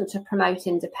important to promote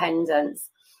independence.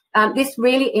 This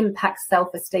really impacts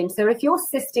self-esteem. So if you're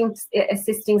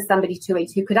assisting somebody to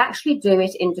eat who could actually do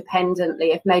it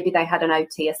independently, if maybe they had an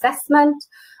OT assessment,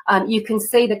 you can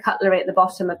see the cutlery at the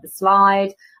bottom of the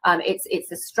slide.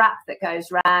 It's a strap that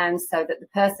goes round so that the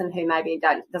person who maybe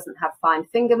doesn't have fine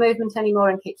finger movement anymore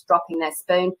and keeps dropping their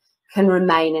spoon can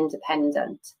remain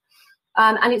independent.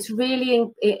 And it's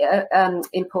really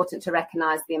important to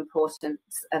recognise the importance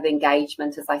of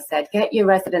engagement, as I said. Get your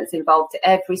residents involved at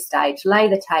every stage, lay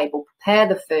the table, prepare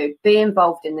the food, be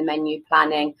involved in the menu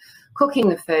planning, cooking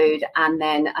the food, and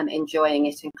then enjoying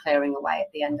it and clearing away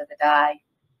at the end of the day.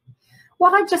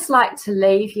 What I'd just like to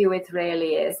leave you with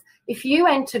really is, if you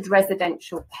entered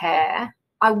residential care,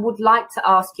 I would like to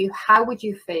ask you, how would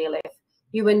you feel if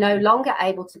you were no longer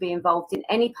able to be involved in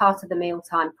any part of the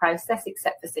mealtime process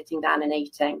except for sitting down and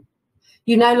eating?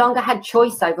 You no longer had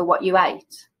choice over what you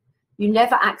ate. You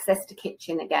never accessed a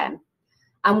kitchen again.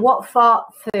 And what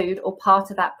food or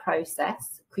part of that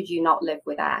process could you not live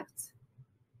without?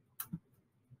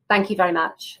 Thank you very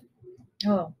much.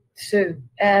 Oh, Sue,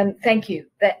 thank you.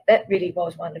 That really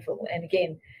was wonderful. And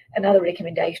again, another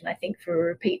recommendation, I think, for a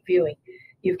repeat viewing.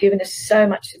 You've given us so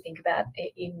much to think about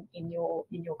in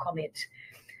your comments.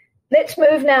 Let's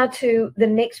move now to the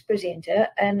next presenter,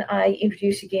 and I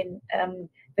introduce again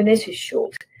Vanessa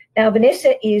Short. Now,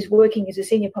 Vanessa is working as a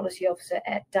Senior Policy Officer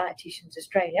at Dietitians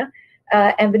Australia,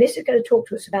 and Vanessa is going to talk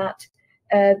to us about,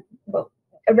 well,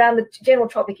 around the general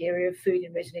topic area of food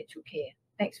in residential care.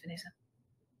 Thanks, Vanessa.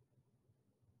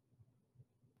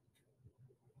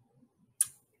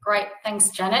 Great, thanks,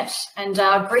 Janet, and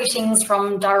greetings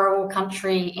from Dharawal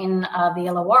country in the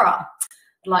Illawarra.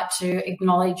 I'd like to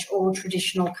acknowledge all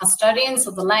traditional custodians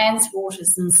of the lands,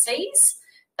 waters and seas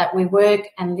that we work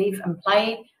and live and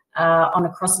play on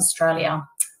across Australia.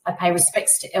 I pay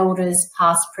respects to elders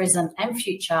past, present and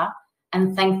future,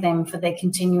 and thank them for their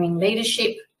continuing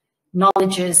leadership,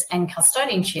 knowledges and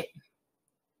custodianship.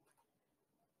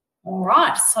 All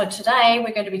right, so today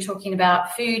we're going to be talking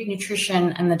about food,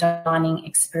 nutrition and the dining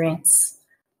experience.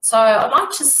 So I'd like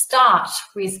to start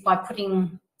by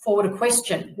putting forward a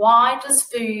question. Why does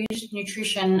food,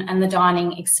 nutrition and the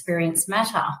dining experience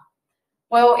matter?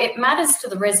 Well, it matters to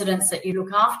the residents that you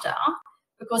look after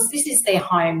because this is their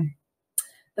home.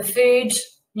 The food,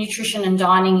 nutrition and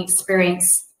dining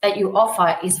experience that you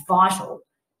offer is vital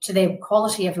to their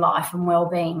quality of life and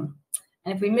well-being.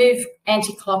 And if we move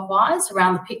anti-clockwise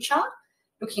around the picture,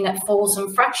 looking at falls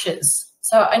and fractures.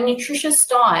 So a nutritious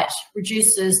diet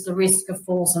reduces the risk of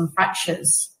falls and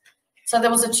fractures. So there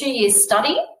was a 2-year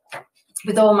study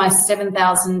with almost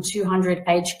 7,200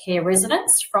 aged care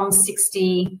residents from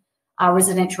 60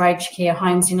 residential aged care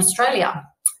homes in Australia.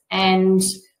 And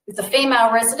with the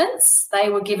female residents, they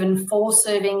were given 4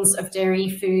 servings of dairy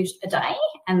food a day,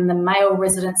 and the male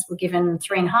residents were given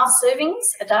 3.5 servings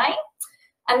a day.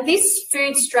 And this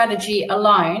food strategy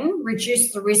alone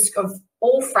reduced the risk of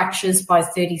all fractures by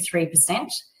 33%,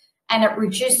 and it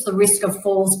reduced the risk of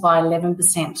falls by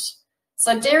 11%.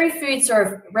 So dairy foods are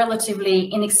a relatively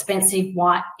inexpensive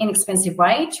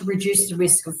way to reduce the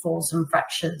risk of falls and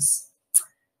fractures.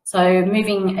 So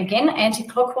moving again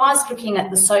anti-clockwise, looking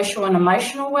at the social and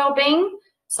emotional well-being.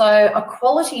 So a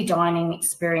quality dining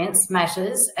experience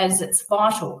matters as it's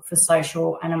vital for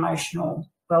social and emotional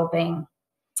well-being.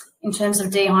 In terms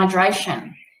of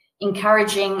dehydration,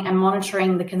 encouraging and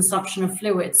monitoring the consumption of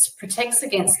fluids protects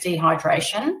against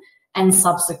dehydration and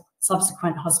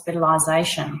subsequent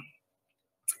hospitalisation.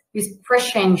 With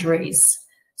pressure injuries,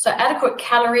 so adequate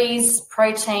calories,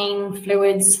 protein,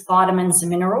 fluids, vitamins and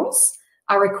minerals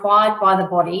are required by the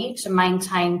body to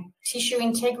maintain tissue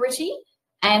integrity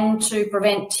and to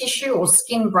prevent tissue or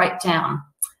skin breakdown,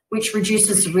 which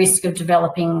reduces the risk of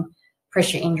developing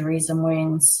pressure injuries and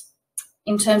wounds.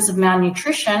 In terms of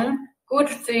malnutrition, good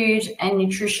food and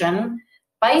nutrition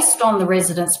based on the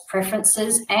residents'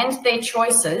 preferences and their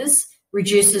choices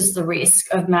reduces the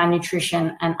risk of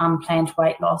malnutrition and unplanned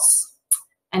weight loss.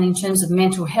 And in terms of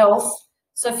mental health,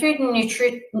 so food and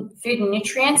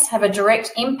nutrients have a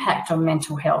direct impact on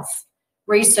mental health.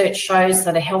 Research shows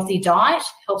that a healthy diet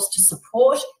helps to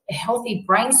support a healthy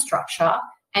brain structure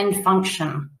and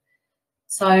function.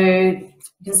 So you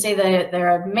can see that there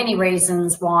are many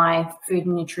reasons why food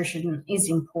and nutrition is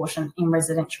important in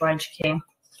residential aged care.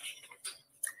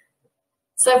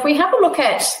 So if we have a look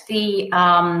at the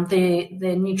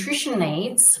nutrition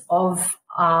needs of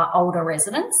older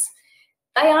residents,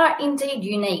 they are indeed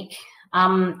unique.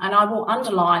 And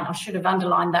I should have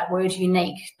underlined that word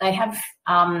unique. They have,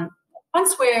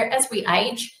 as we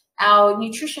age, our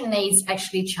nutrition needs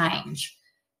actually change.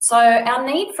 So our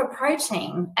need for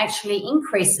protein actually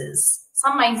increases.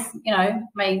 Some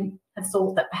may have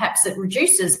thought that perhaps it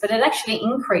reduces, but it actually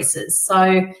increases.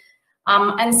 So,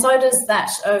 and so does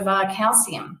that of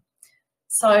calcium.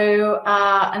 So,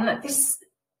 and that this,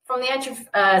 from the age of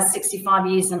 65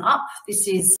 years and up, this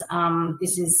is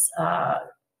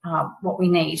what we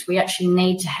need. We actually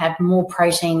need to have more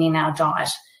protein in our diet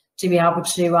to be able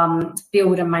to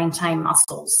build and maintain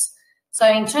muscles. So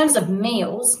in terms of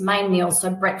meals, main meals, so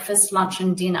breakfast, lunch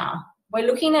and dinner, we're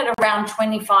looking at around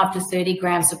 25 to 30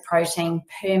 grams of protein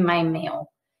per main meal.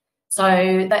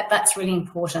 So that's really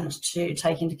important to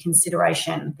take into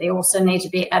consideration. There also need to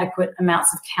be adequate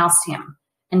amounts of calcium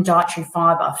and dietary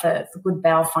fibre for good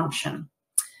bowel function.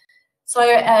 So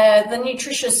the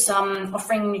nutritious,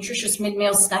 offering nutritious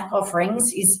mid-meal snack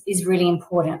offerings is really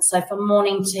important. So for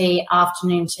morning tea,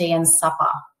 afternoon tea and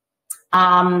supper.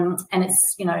 And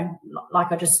it's,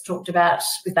 like I just talked about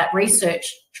with that research,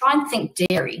 try and think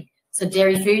dairy. So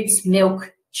dairy foods,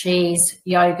 milk, cheese,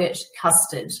 yogurt,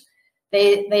 custard.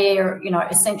 They're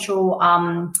essential,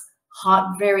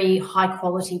 very high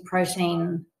quality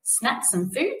protein snacks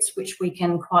and foods, which we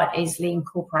can quite easily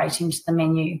incorporate into the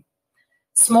menu.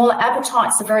 Smaller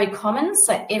appetites are very common,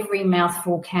 so every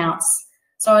mouthful counts.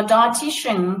 So a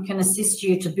dietitian can assist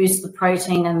you to boost the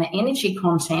protein and the energy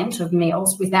content of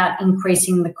meals without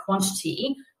increasing the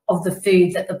quantity of the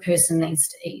food that the person needs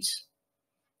to eat.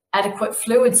 Adequate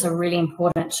fluids are really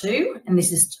important too, and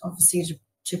this is obviously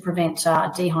to prevent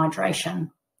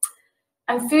dehydration.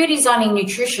 And food is only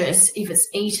nutritious if it's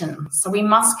eaten, so we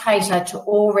must cater to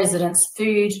all residents'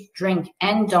 food, drink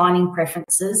and dining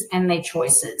preferences and their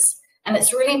choices. And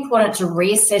it's really important to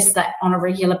reassess that on a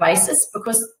regular basis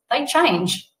because they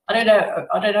change. I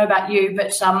don't know about you,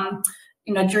 but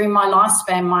during my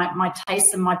lifespan, my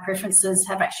tastes and my preferences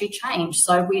have actually changed.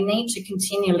 So we need to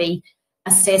continually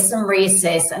assess and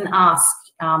reassess and ask,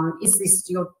 is this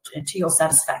to your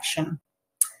satisfaction?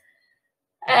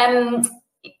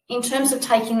 In terms of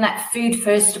taking that food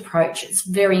first approach, it's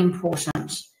very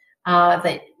important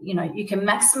that you can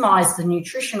maximise the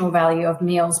nutritional value of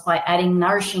meals by adding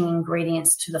nourishing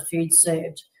ingredients to the food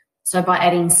served. So by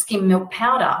adding skim milk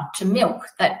powder to milk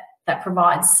that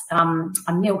provides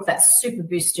a milk that's super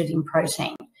boosted in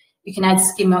protein. You can add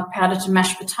skim milk powder to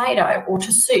mashed potato or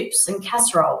to soups and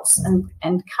casseroles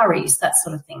and curries, that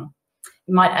sort of thing.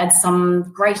 You might add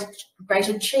some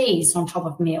grated cheese on top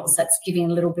of meals. That's giving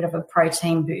a little bit of a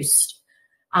protein boost.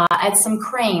 Add some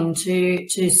cream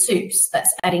to soups.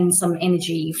 That's adding some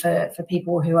energy for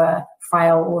people who are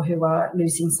frail or who are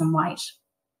losing some weight.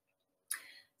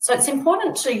 So it's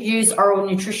important to use oral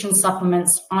nutrition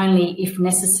supplements only if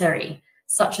necessary,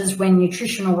 such as when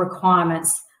nutritional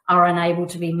requirements are unable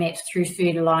to be met through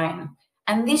food alone.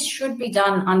 And this should be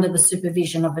done under the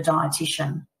supervision of a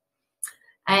dietitian.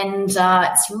 And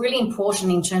it's really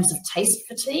important in terms of taste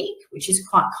fatigue, which is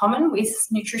quite common with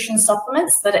nutrition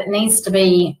supplements, that it needs to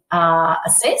be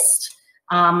assessed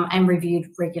and reviewed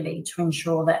regularly to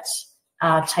ensure that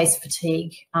taste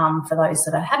fatigue for those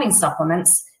that are having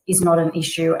supplements is not an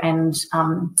issue and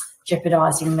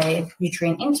jeopardising their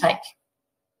nutrient intake.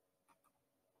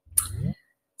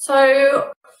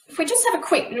 So if we just have a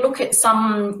quick look at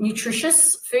some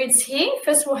nutritious foods here.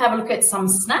 First, we'll have a look at some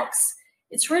snacks.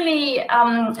 It's really,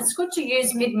 it's good to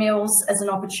use mid-meals as an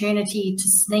opportunity to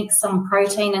sneak some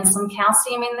protein and some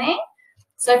calcium in there.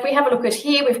 So if we have a look at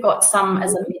here, we've got some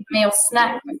as a mid-meal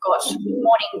snack. We've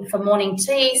got morning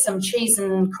tea, some cheese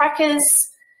and crackers.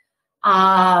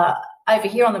 Over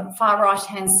here on the far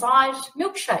right-hand side,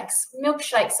 milkshakes.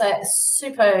 Milkshakes are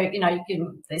super,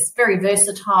 they're very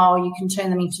versatile. You can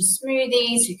turn them into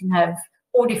smoothies. You can have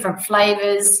all different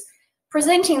flavours.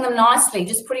 Presenting them nicely,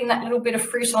 just putting that little bit of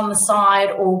fruit on the side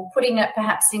or putting it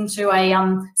perhaps into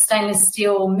a stainless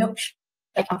steel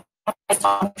milkshake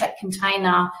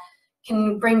container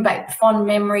can bring back fond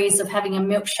memories of having a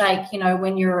milkshake,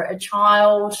 when you're a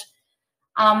child.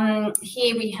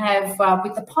 Here we have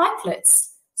with the pikelets.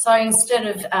 So instead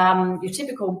of your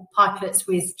typical pikelets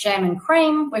with jam and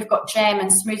cream, we've got jam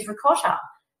and smooth ricotta.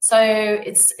 So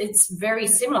it's very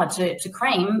similar to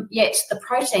cream, yet the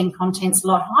protein content's a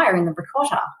lot higher in the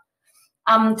ricotta.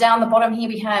 Down the bottom here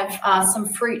we have some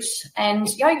fruit and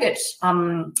yogurt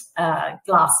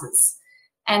glasses.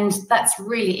 And that's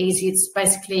really easy. It's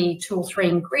basically 2 or 3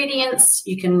 ingredients.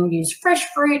 You can use fresh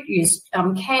fruit, use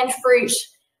canned fruit,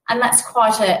 and that's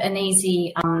quite an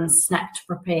easy snack to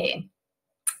prepare.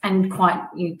 And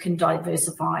you can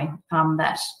diversify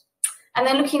that. And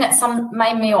then looking at some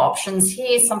main meal options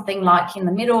here, something like in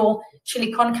the middle,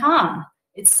 chili con carne.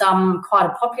 It's quite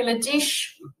a popular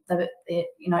dish.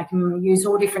 You can use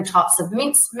all different types of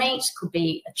minced meat. Could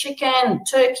be a chicken,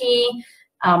 turkey,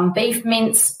 beef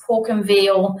mince, pork and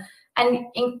veal, and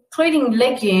including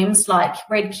legumes like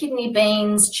red kidney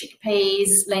beans, chickpeas,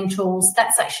 lentils.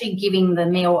 That's actually giving the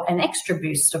meal an extra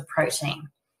boost of protein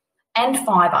and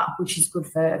fibre, which is good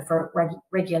for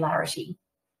regularity.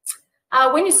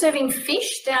 When you're serving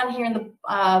fish, down here in the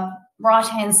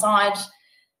right-hand side,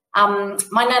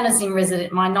 my nana's in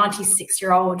resident, my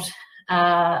 96-year-old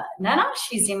Nana,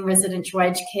 she's in residential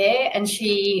aged care, and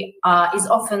she is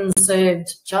often served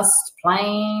just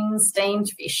plain steamed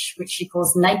fish, which she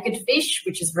calls naked fish,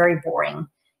 which is very boring.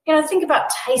 Think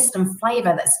about taste and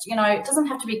flavour. That's, it doesn't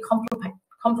have to be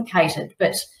complicated,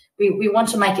 but we want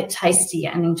to make it tasty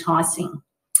and enticing.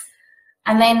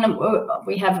 And then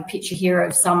we have a picture here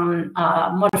of some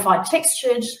modified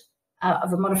textured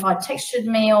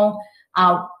meal,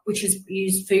 which is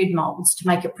used food moulds to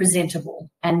make it presentable.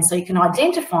 And so you can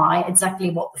identify exactly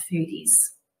what the food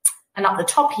is. And up the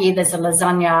top here, there's a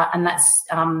lasagna, and that's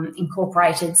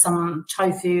incorporated some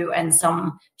tofu and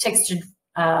some textured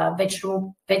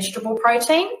vegetable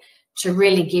protein to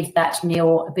really give that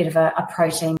meal a bit of a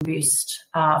protein boost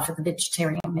for the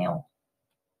vegetarian meal.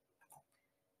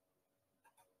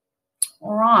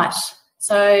 All right,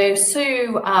 so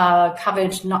Sue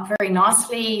covered not very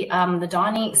nicely the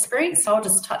dining experience, so I'll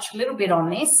just touch a little bit on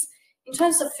this. In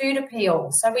terms of food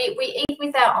appeal, so we eat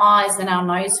with our eyes and our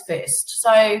nose first.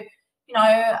 So,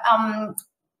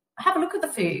 have a look at the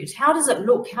food. How does it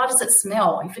look? How does it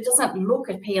smell? If it doesn't look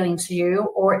appealing to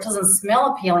you or it doesn't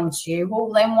smell appealing to you, well,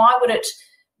 then why would it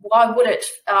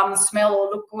smell or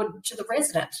look good to the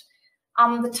resident?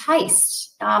 The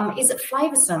taste, is it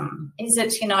flavoursome? Is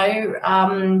it,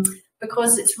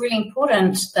 because it's really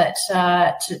important that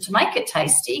to make it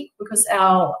tasty, because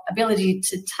our ability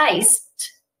to taste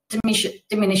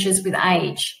diminishes with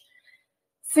age.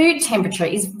 Food temperature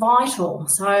is vital.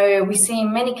 So we see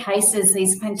in many cases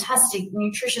these fantastic,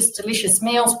 nutritious, delicious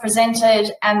meals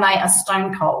presented and they are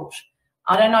stone cold.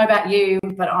 I don't know about you,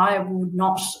 but I would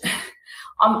not...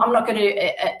 I'm not going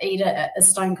to eat a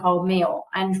stone cold meal,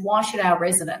 and why should our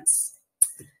residents?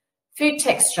 Food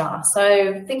texture.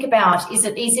 So think about, is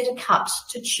it easy to cut,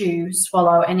 to chew,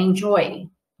 swallow and enjoy?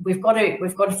 We've got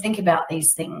to think about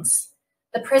these things.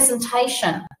 The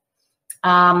presentation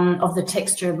of the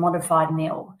texture modified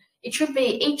meal. It should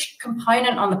be, each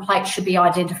component on the plate should be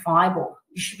identifiable.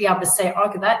 You should be able to say,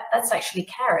 okay, that's actually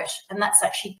carrot and that's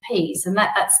actually peas and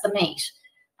that's the meat.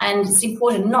 And it's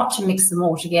important not to mix them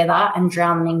all together and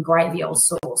drown them in gravy or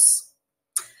sauce.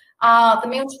 The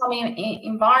mealtime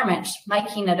environment,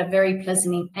 making it a very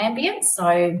pleasant ambience.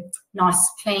 So nice,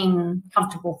 clean,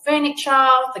 comfortable furniture,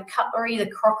 the cutlery, the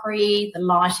crockery, the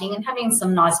lighting, and having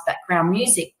some nice background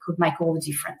music could make all the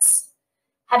difference.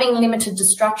 Having limited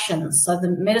distractions. So the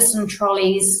medicine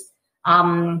trolleys,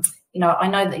 I know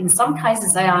that in some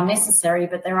cases they are necessary,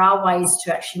 but there are ways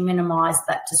to actually minimise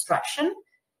that distraction.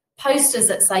 Posters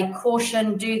that say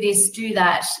caution, do this, do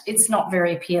that, it's not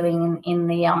very appealing in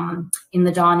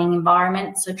the dining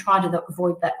environment, so try to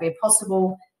avoid that where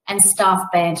possible. And staff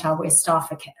banter, where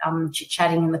staff are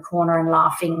chit-chatting in the corner and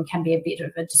laughing, can be a bit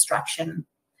of a distraction.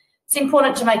 It's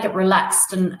important to make it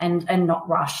relaxed and not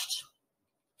rushed.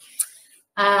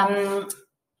 And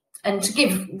to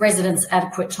give residents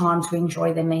adequate time to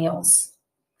enjoy their meals.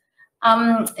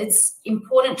 It's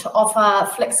important to offer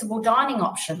flexible dining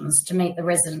options to meet the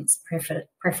residents'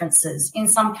 preferences. In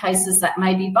some cases, that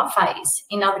may be buffets.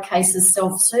 In other cases,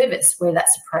 self-service where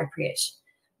that's appropriate.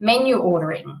 Menu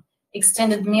ordering,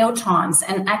 extended meal times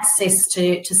and access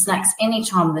to snacks any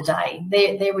time of the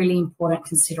day. They're really important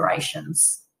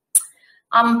considerations.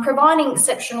 Providing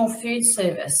exceptional food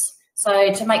service,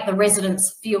 so to make the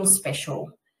residents feel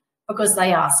special because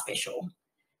they are special.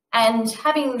 And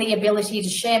having the ability to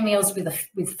share meals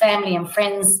with family and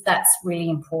friends, that's really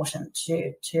important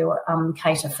to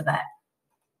cater for that.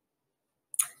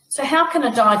 So how can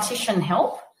a dietitian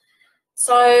help?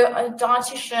 So a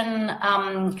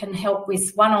dietitian can help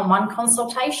with one-on-one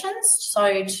consultations,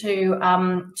 so to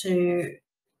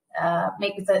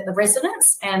meet with the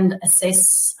residents and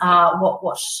assess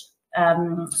what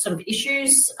sort of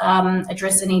issues,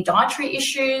 address any dietary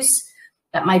issues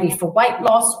that may be for weight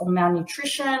loss or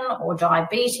malnutrition or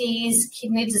diabetes,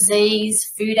 kidney disease,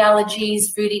 food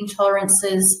allergies, food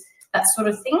intolerances, that sort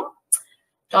of thing.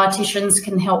 Dietitians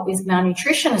can help with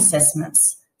malnutrition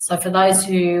assessments. So for those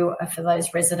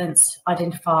residents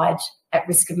identified at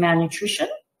risk of malnutrition,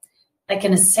 they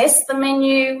can assess the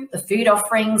menu, the food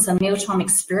offerings and mealtime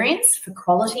experience for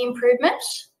quality improvement.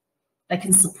 They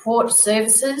can support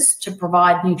services to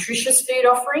provide nutritious food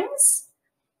offerings.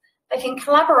 They can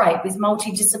collaborate with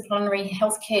multidisciplinary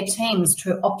healthcare teams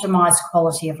to optimise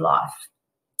quality of life.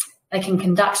 They can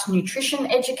conduct nutrition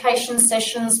education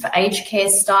sessions for aged care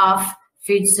staff,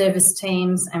 food service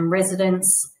teams and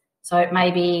residents. So it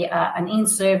may be an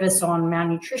in-service on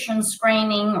malnutrition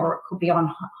screening, or it could be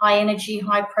on high energy,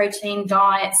 high protein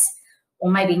diets,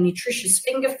 or maybe nutritious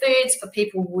finger foods for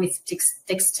people with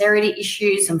dexterity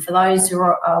issues and for those who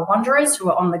are wanderers who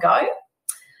are on the go,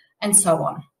 and so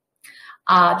on.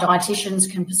 Dietitians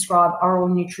can prescribe oral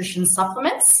nutrition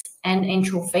supplements and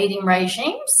enteral feeding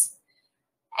regimes,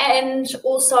 and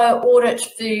also audit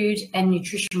food and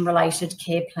nutrition related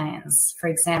care plans. For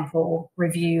example,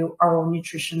 review oral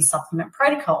nutrition supplement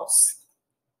protocols.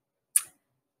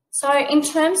 So in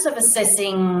terms of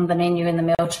assessing the menu in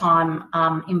the mealtime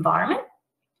environment,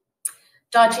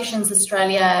 Dietitians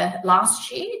Australia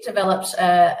last year developed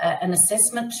an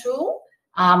assessment tool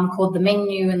called the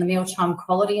Menu and the Mealtime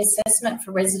Quality Assessment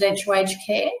for Residential Aged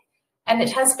Care, and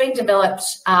it has been developed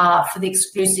for the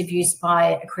exclusive use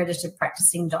by accredited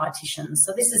practicing dietitians.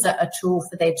 So this is a tool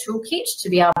for their toolkit to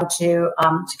be able to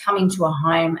come into a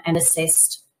home and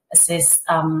assess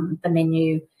the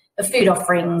menu, the food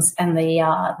offerings and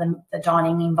the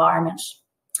dining environment.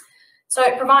 So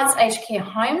it provides aged care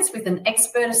homes with an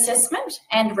expert assessment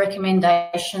and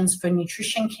recommendations for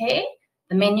nutrition care,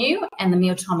 the menu and the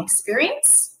mealtime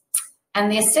experience.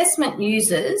 And the assessment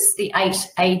uses the 8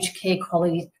 aged care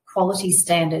quality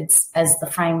standards as the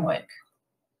framework.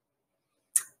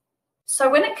 So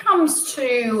when it comes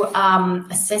to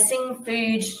assessing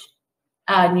food,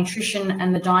 nutrition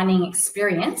and the dining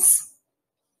experience,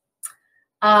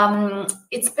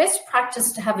 it's best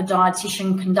practice to have a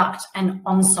dietitian conduct an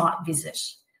on-site visit.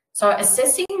 So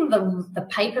assessing the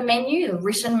paper menu, the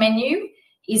written menu,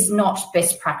 is not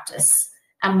best practice.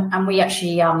 And we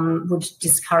actually would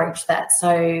discourage that.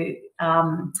 So,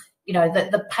 you know,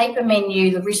 the paper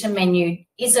menu, the written menu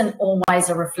isn't always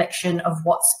a reflection of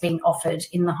what's being offered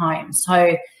in the home.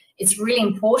 So it's really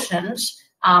important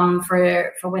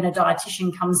for when a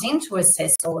dietitian comes in to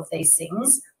assess all of these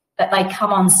things, that they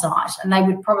come on site, and they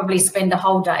would probably spend a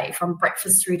whole day from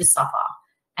breakfast through to supper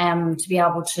to be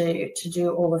able to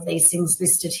do all of these things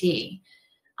listed here.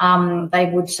 They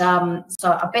would, so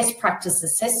a best practice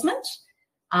assessment,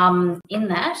 in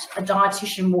that a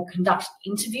dietitian will conduct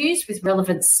interviews with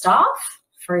relevant staff,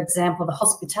 for example, the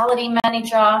hospitality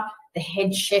manager, the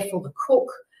head chef or the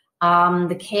cook,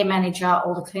 the care manager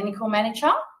or the clinical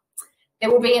manager. There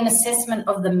will be an assessment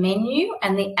of the menu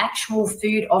and the actual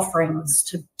food offerings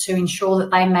to ensure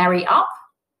that they marry up.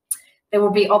 There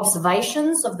will be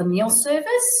observations of the meal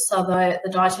service, so the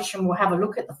dietitian will have a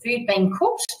look at the food being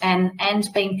cooked and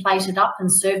being plated up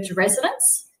and served to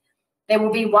residents. There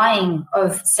will be weighing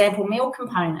of sample meal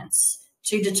components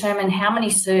to determine how many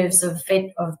serves of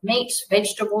meat,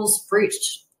 vegetables, fruit,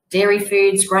 dairy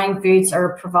foods, grain foods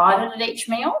are provided at each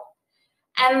meal.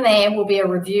 And there will be a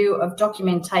review of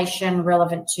documentation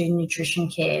relevant to nutrition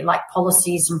care, like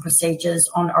policies and procedures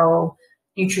on oral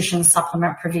nutrition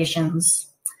supplement provisions.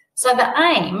 So the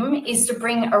aim is to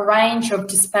bring a range of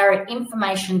disparate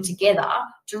information together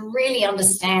to really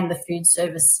understand the food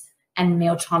service and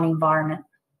mealtime environment.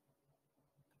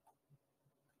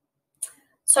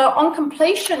 So on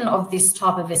completion of this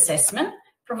type of assessment,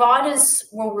 providers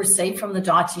will receive from the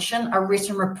dietitian a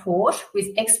written report with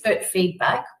expert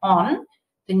feedback on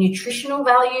the nutritional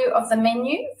value of the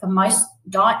menu for most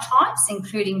diet types,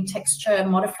 including texture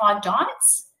modified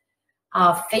diets,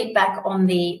 feedback on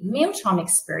the mealtime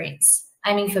experience,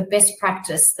 aiming for best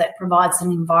practice that provides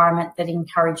an environment that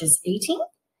encourages eating,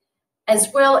 as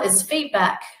well as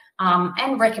feedback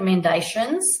and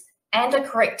recommendations and a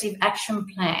corrective action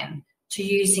plan to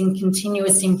use in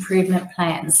continuous improvement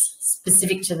plans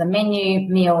specific to the menu,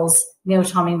 meals,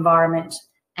 mealtime environment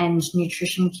and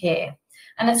nutrition care.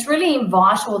 And it's really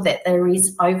vital that there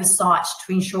is oversight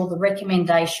to ensure the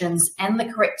recommendations and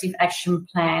the corrective action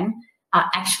plan are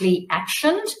actually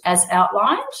actioned as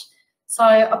outlined.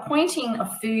 So appointing a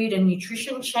food and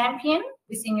nutrition champion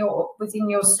within your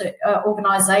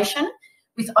organisation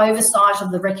with oversight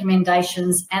of the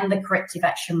recommendations and the corrective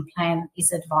action plan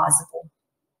is advisable.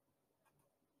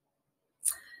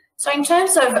 So in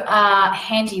terms of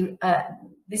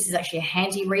this is actually a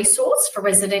handy resource for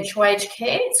residential aged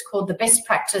care. It's called the Best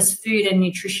Practice Food and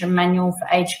Nutrition Manual for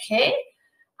Aged Care.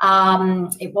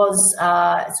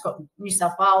 It's got New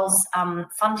South Wales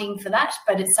funding for that,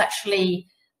 but it's actually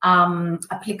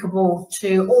applicable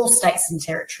to all states and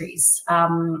territories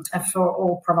for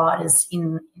all providers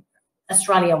in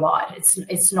Australia-wide.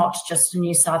 It's not just a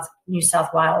New South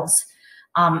Wales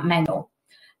manual.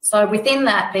 So within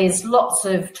that, there's lots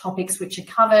of topics which are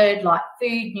covered, like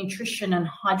food, nutrition and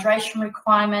hydration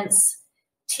requirements,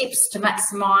 tips to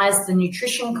maximise the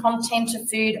nutrition content of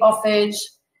food offered,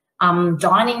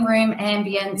 dining room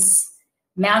ambience,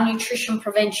 malnutrition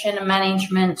prevention and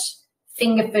management,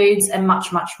 finger foods and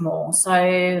much, much more.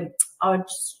 So I would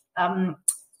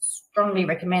strongly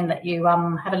recommend that you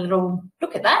have a little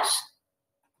look at that.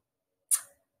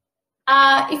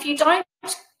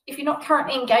 If you're not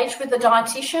currently engaged with a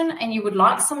dietitian and you would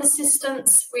like some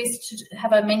assistance to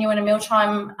have a menu and a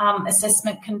mealtime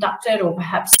assessment conducted, or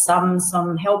perhaps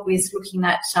some help with looking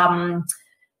at,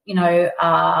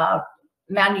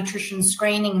 malnutrition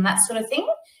screening and that sort of thing,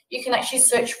 you can actually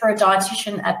search for a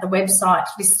dietitian at the website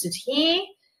listed here.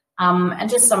 And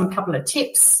just some couple of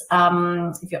tips.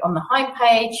 If you're on the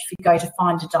homepage, if you go to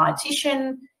find a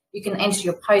dietitian, you can enter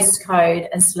your postcode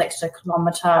and select a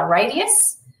kilometre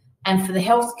radius. And for the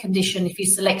health condition, if you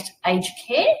select aged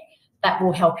care, that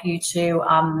will help you to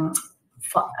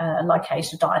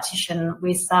locate a dietitian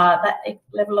with that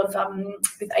level of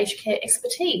with aged care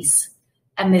expertise.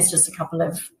 And there's just a couple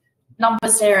of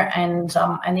numbers there and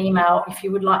an email if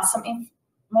you would like some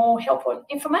more help or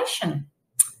information.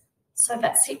 So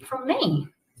that's it from me.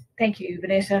 Thank you,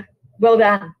 Vanessa. Well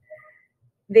done.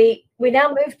 We now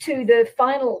move to the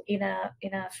final in our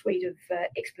suite of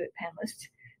expert panellists.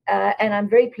 And I'm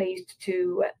very pleased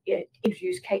to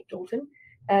introduce Kate Dalton.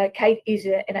 Kate is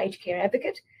an aged care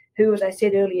advocate who, as I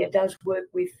said earlier, does work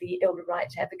with the Elder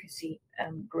Rights Advocacy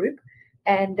group.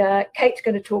 And Kate's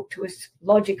going to talk to us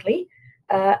logically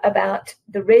about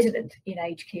the resident in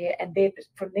aged care and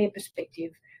from their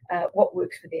perspective, what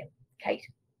works for them. Kate.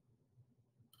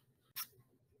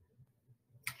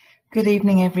 Good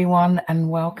evening, everyone, and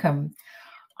welcome.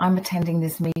 I'm attending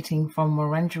this meeting from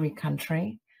Wurundjeri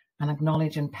country and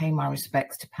acknowledge and pay my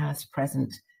respects to past,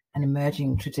 present and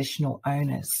emerging traditional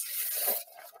owners.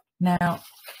 Now,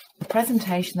 the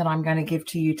presentation that I'm going to give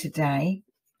to you today,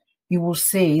 you will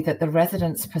see that the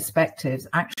residents' perspectives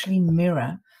actually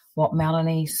mirror what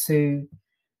Melanie, Sue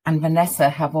and Vanessa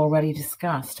have already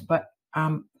discussed. But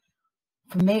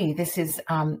for me, this is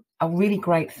a really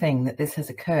great thing that this has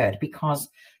occurred, because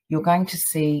you're going to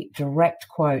see direct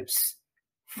quotes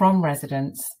from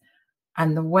residents,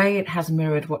 and the way it has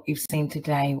mirrored what you've seen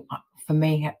today, for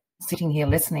me, sitting here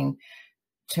listening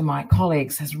to my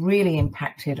colleagues, has really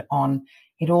impacted on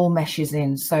it. All meshes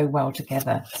in so well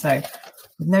together. So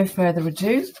with no further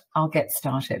ado, I'll get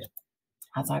started.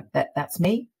 That's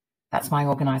me. That's my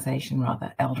organisation,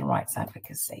 rather, Elder Rights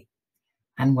Advocacy.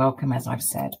 And welcome, as I've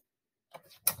said.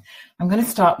 I'm going to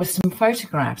start with some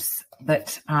photographs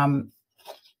that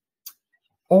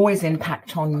always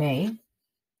impact on me.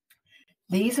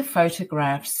 These are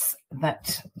photographs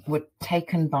that were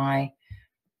taken by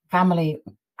family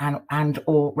and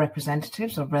or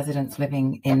representatives of residents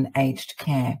living in aged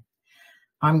care.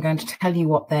 I'm going to tell you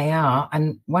what they are,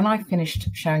 and when I finished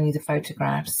showing you the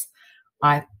photographs,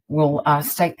 I will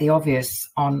state the obvious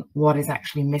on what is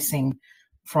actually missing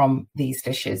from these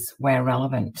dishes where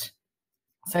relevant.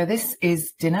 So this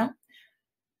is dinner,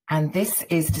 and this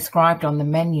is described on the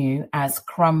menu as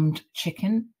crumbed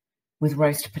chicken with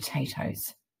roast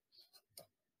potatoes.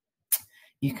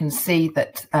 You can see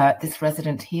that this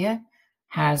resident here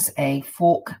has a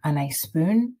fork and a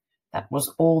spoon. That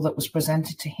was all that was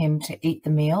presented to him to eat the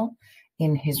meal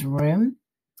in his room.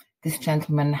 This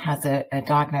gentleman has a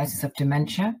diagnosis of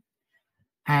dementia,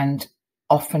 and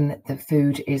often the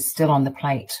food is still on the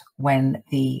plate when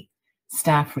the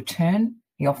staff return.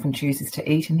 He often chooses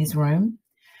to eat in his room.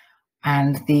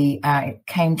 And it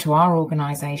came to our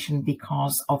organisation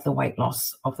because of the weight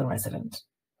loss of the resident.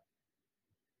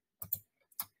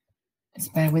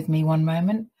 Just bear with me one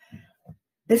moment.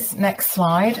 This next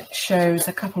slide shows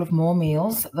a couple of more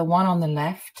meals. The one on the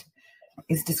left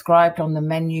is described on the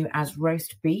menu as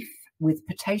roast beef with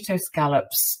potato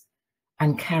scallops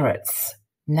and carrots.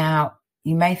 Now,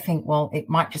 you may think, well, it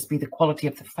might just be the quality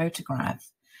of the photograph.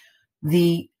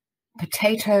 The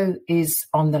potato is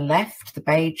on the left, the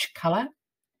beige colour.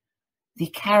 The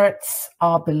carrots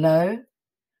are below.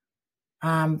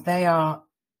 They are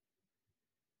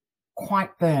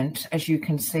quite burnt, as you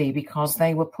can see, because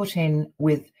they were put in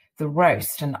with the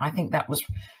roast, and I think that was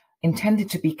intended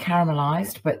to be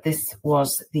caramelized, but this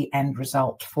was the end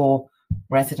result for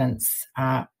residents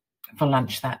for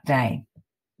lunch that day.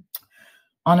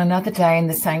 On another day in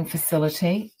the same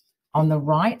facility, on the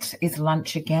right is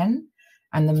lunch again,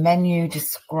 and the menu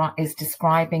is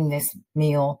describing this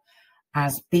meal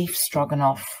as beef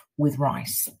stroganoff with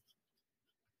rice.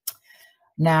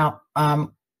 Now,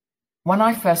 when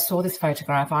I first saw this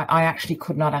photograph, I actually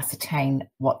could not ascertain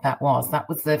what that was. That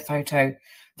was the photo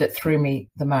that threw me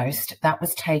the most. That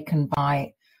was taken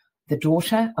by the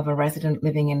daughter of a resident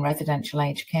living in residential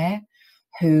aged care,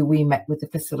 who we met with the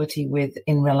facility with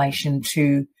in relation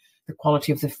to the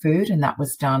quality of the food, and that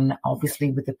was done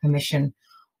obviously with the permission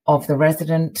of the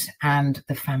resident and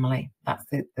the family. That's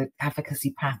the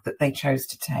advocacy path that they chose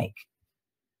to take.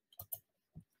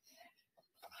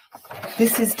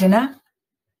 This is dinner.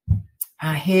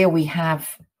 Here we have,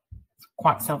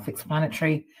 quite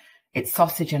self-explanatory, it's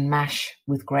sausage and mash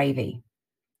with gravy.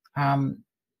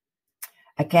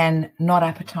 Again, not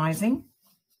appetizing,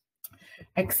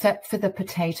 except for the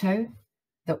potato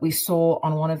that we saw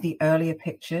on one of the earlier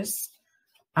pictures.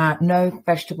 No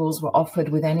vegetables were offered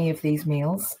with any of these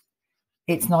meals.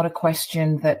 It's not a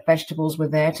question that vegetables were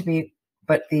there to be,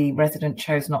 but the resident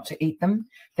chose not to eat them.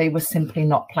 They were simply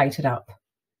not plated up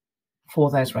for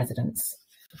those residents.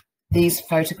 These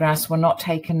photographs were not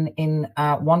taken in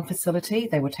one facility.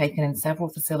 They were taken in several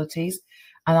facilities,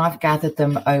 and I've gathered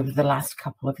them over the last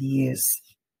couple of years.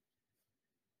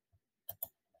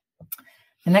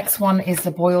 The next one is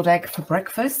the boiled egg for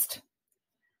breakfast.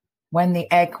 When the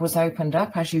egg was opened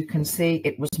up, as you can see,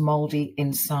 it was mouldy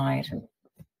inside.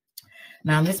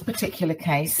 Now, in this particular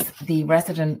case, the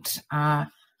resident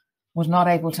was not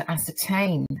able to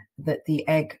ascertain that the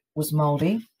egg was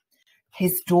mouldy.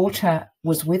 His daughter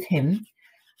was with him,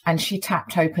 and she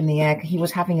tapped open the egg. He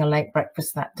was having a late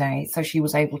breakfast that day, so she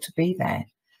was able to be there.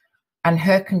 And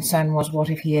her concern was, what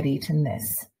if he had eaten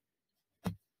this?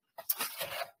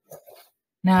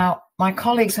 Now, my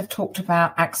colleagues have talked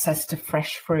about access to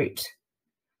fresh fruit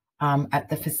at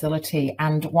the facility,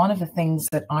 and one of the things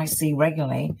that I see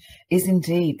regularly is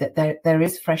indeed that there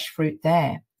is fresh fruit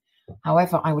there.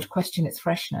 However, I would question its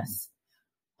freshness.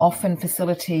 Often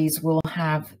facilities will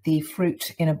have the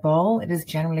fruit in a bowl. It is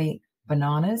generally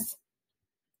bananas.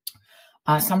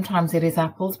 Sometimes it is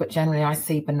apples, but generally I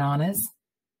see bananas.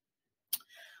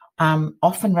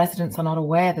 Often residents are not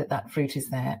aware that that fruit is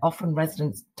there. Often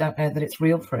residents don't know that it's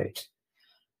real fruit.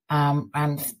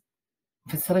 And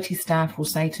facility staff will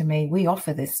say to me, we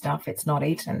offer this stuff, it's not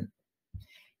eaten.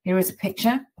 Here is a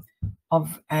picture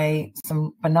of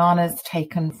some bananas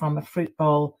taken from a fruit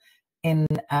bowl in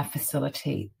a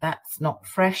facility. That's not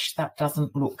fresh, that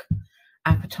doesn't look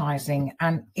appetizing.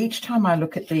 And each time I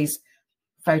look at these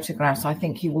photographs, I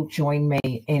think you will join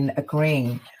me in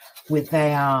agreeing with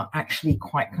they are actually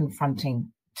quite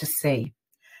confronting to see.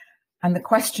 And the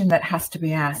question that has to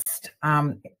be asked,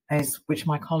 which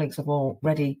my colleagues have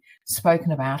already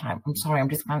spoken about, I'm sorry, I'm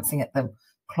just glancing at the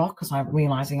clock because I'm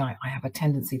realizing I have a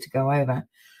tendency to go over.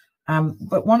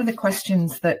 But one of the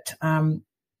questions that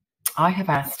I have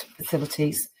asked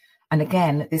facilities, and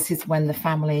again, this is when the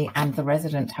family and the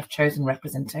resident have chosen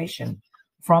representation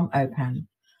from OPAN.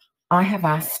 I have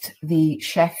asked the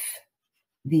chef,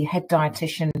 the head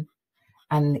dietitian,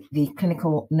 and the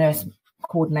clinical nurse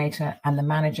coordinator and the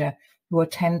manager who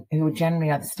generally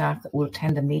are the staff that will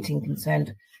attend a meeting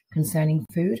concerning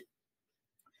food.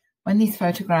 When these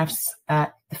photographs,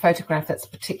 the photograph that's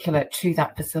particular to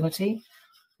that facility,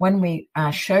 when we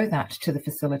show that to the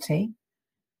facility,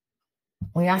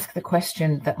 we ask the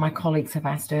question that my colleagues have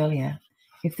asked earlier.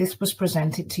 If this was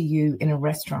presented to you in a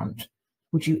restaurant,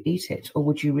 would you eat it or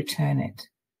would you return it?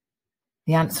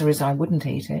 The answer is I wouldn't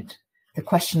eat it. The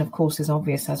question, of course, is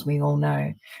obvious, as we all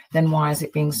know. Then why is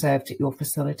it being served at your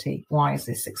facility? Why is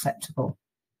this acceptable?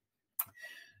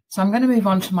 So I'm going to move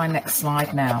on to my next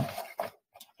slide now,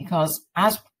 because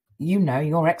as you know,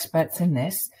 you're experts in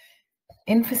this.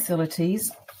 In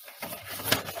facilities,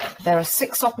 there are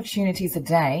 6 opportunities a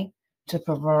day to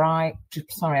provide, to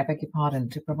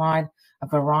provide a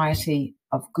variety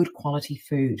of good quality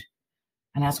food.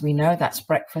 And as we know, that's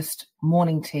breakfast,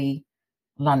 morning tea,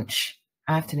 lunch,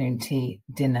 afternoon tea,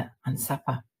 dinner, and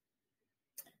supper.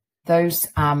 Those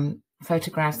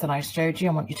photographs that I showed you,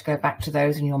 I want you to go back to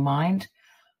those in your mind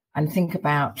and think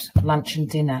about lunch and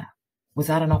dinner. Was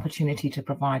that an opportunity to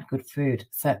provide good food?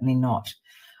 Certainly not.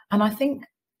 And I think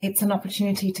it's an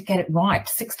opportunity to get it right.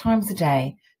 6 times a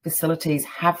day, facilities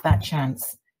have that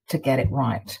chance to get it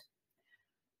right.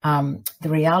 The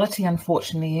reality,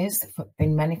 unfortunately, is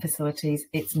in many facilities,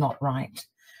 it's not right.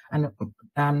 And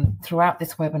throughout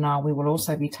this webinar, we will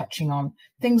also be touching on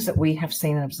things that we have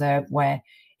seen and observed where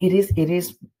it is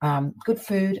good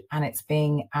food and it's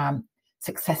being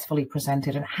successfully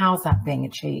presented, and how's that being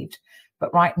achieved.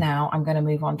 But right now, I'm going to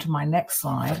move on to my next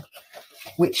slide,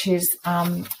 which is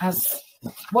as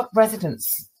what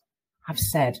residents have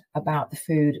said about the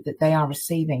food that they are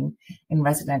receiving in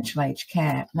residential aged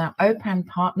care. Now, OPAN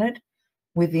partnered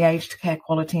with the Aged Care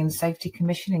Quality and Safety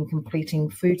Commission in completing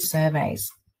food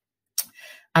surveys.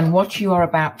 And what you are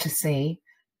about to see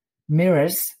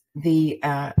mirrors the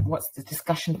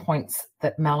discussion points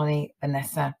that Melanie,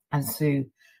 Vanessa, and Sue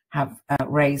have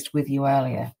raised with you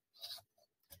earlier.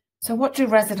 So what do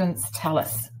residents tell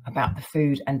us about the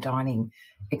food and dining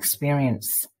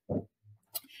experience?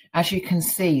 As you can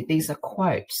see, these are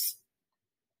quotes.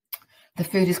 The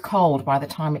food is cold by the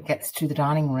time it gets to the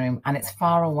dining room, and it's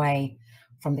far away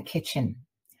from the kitchen.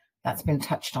 That's been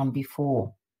touched on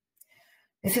before.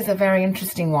 This is a very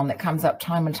interesting one that comes up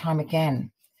time and time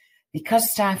again.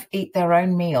 Because staff eat their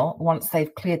own meal once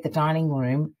they've cleared the dining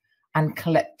room and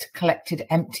collected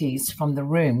empties from the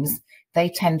rooms, they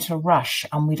tend to rush,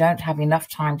 and we don't have enough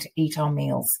time to eat our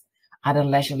meals at a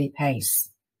leisurely pace.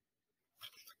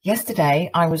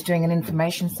 Yesterday, I was doing an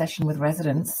information session with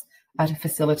residents at a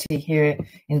facility here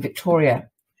in Victoria,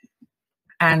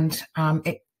 and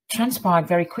it transpired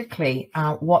very quickly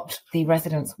what the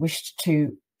residents wished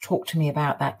to talk to me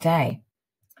about that day,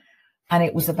 and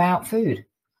it was about food.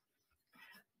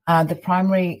 The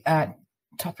primary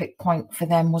topic point for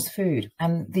them was food,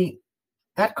 and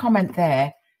that comment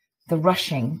there, the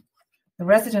rushing, the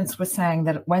residents were saying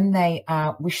that when they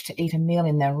wish to eat a meal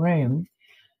in their room,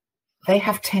 they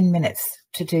have 10 minutes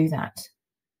to do that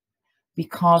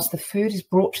because the food is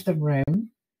brought to the room,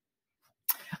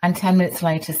 and 10 minutes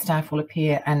later staff will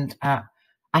appear and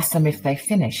ask them if they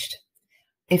finished.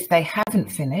 If they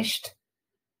haven't finished,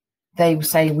 they will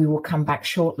say, we will come back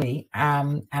shortly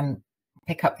and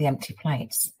pick up the empty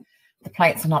plates. The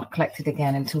plates are not collected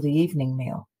again until the evening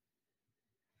meal.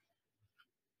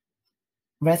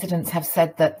 Residents have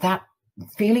said that that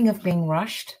feeling of being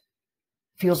rushed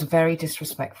feels very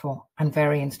disrespectful and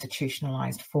very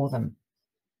institutionalized for them.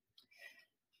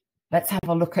 Let's have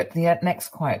a look at the next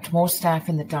quote. More staff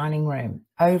in the dining room.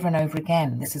 Over and over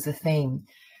again, this is a theme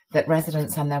that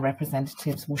residents and their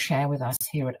representatives will share with us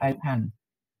here at OPAN.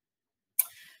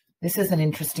 This is an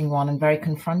interesting one and very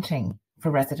confronting for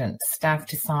residents. Staff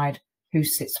decide who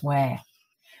sits where.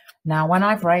 Now, when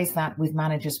I've raised that with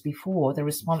managers before, the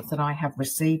response that I have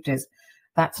received is,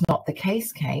 that's not the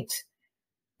case, Kate.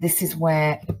 This is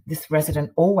where this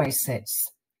resident always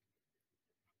sits.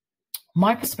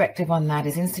 My perspective on that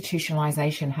is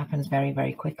institutionalization happens very,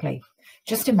 very quickly.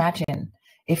 Just imagine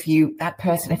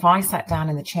if I sat down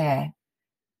in the chair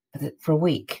for a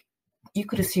week, you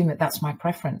could assume that that's my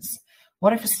preference.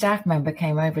 What if a staff member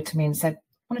came over to me and said,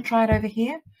 want to try it over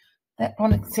here? I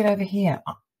want to sit over here.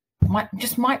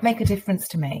 Might make a difference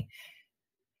to me.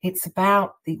 It's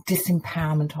about the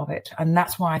disempowerment of it. And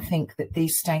that's why I think that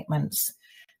these statements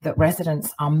that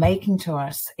residents are making to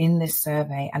us in this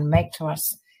survey and make to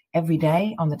us every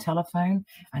day on the telephone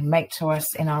and make to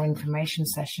us in our information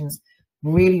sessions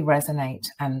really resonate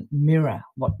and mirror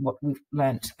what we've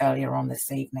learnt earlier on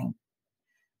this evening.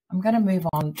 I'm going to move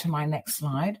on to my next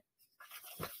slide.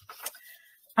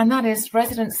 And that is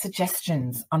resident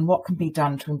suggestions on what can be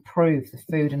done to improve the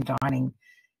food and dining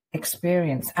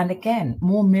experience. And again,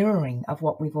 more mirroring of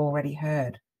what we've already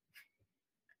heard.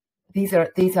 These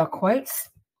are quotes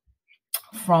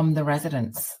from the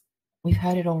residents. We've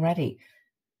heard it already.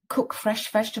 Cook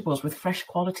fresh vegetables with fresh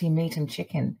quality meat and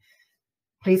chicken.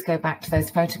 Please go back to those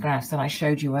photographs that I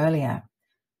showed you earlier.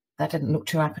 That didn't look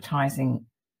too appetizing.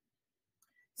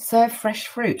 Serve fresh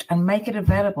fruit and make it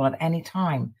available at any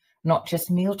time, not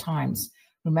just meal times.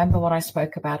 Remember what I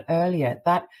spoke about earlier,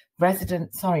 that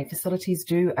facilities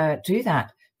do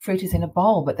that. Fruit is in a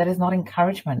bowl, but that is not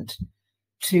encouragement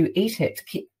to eat it.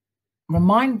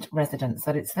 Remind residents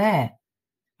that it's there.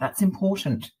 That's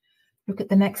important. Look at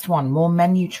the next one, more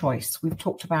menu choice. We've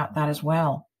talked about that as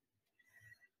well.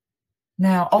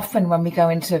 Now, often when we go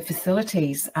into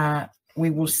facilities, we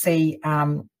will see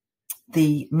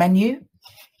the menu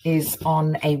is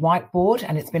on a whiteboard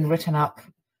and it's been written up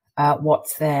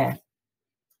what's there.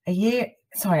 A year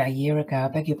ago, I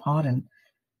beg your pardon,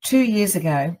 2 years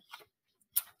ago,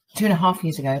 2.5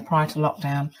 years ago, prior to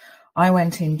lockdown, I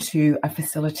went into a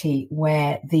facility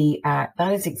where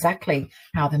that is exactly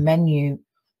how the menu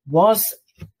was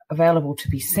available to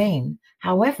be seen.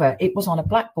 However, it was on a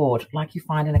blackboard like you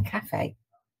find in a cafe,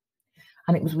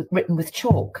 and it was written with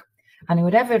chalk. And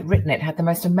whoever had written it had the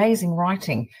most amazing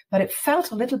writing, but it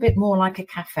felt a little bit more like a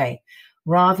cafe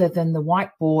rather than the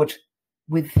whiteboard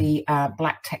with the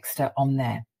black texture on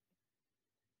there.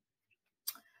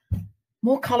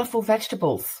 More colourful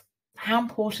vegetables. How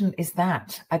important is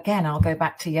that? Again, I'll go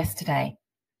back to yesterday.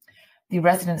 The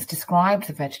residents described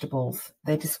the vegetables.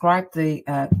 They described the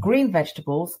green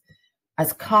vegetables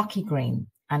as khaki green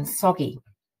and soggy,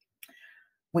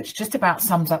 which just about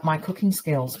sums up my cooking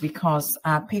skills, because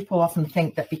people often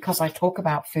think that because I talk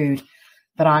about food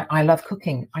that I love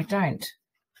cooking. I don't.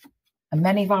 And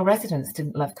many of our residents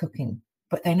didn't love cooking,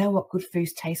 but they know what good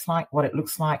foods taste like, what it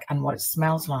looks like, and what it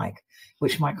smells like,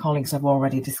 which my colleagues have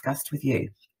already discussed with you.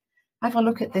 Have a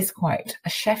look at this quote: a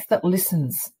chef that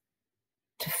listens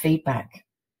to feedback.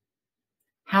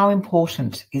 How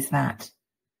important is that?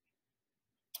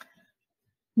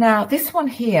 Now, this one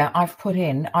here I've put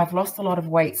in, I've lost a lot of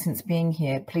weight since being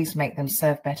here. Please make them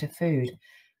serve better food.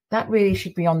 That really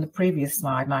should be on the previous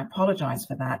slide, and I apologize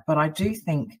for that. But I do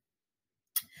think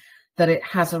that it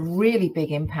has a really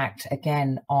big impact,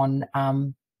 again, on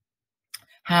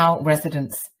how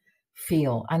residents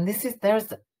feel. And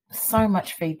there's so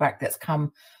much feedback that's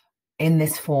come in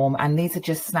this form, and these are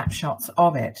just snapshots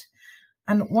of it.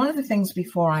 And one of the things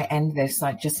before I end this,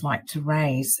 I'd just like to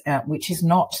raise, which is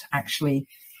not actually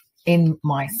in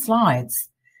my slides,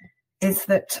 is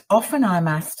that often I'm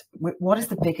asked, what is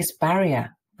the biggest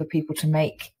barrier for people to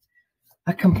make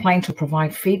a complaint or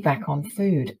provide feedback on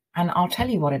food? And I'll tell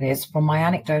you what it is from my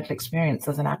anecdotal experience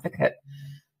as an advocate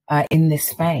in this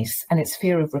space, and it's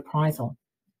fear of reprisal.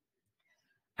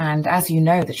 And as you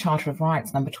know, the Charter of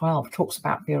Rights, number 12, talks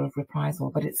about fear of reprisal,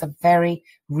 but it's a very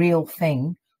real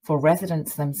thing for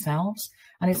residents themselves.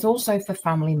 And it's also for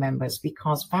family members,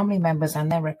 because family members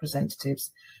and their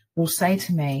representatives will say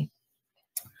to me,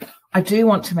 I do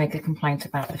want to make a complaint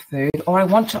about the food, or I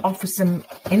want to offer some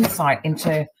insight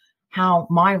into how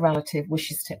my relative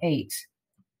wishes to eat.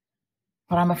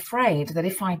 But I'm afraid that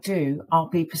if I do, I'll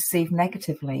be perceived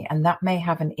negatively, and that may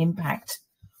have an impact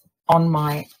on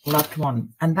my loved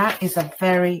one. And that is a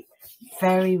very,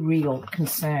 very real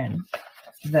concern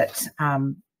that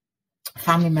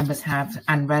family members have,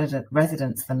 and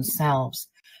residents themselves.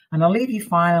 And I'll leave you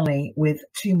finally with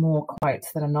two more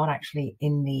quotes that are not actually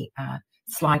in the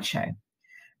slideshow,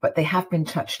 but they have been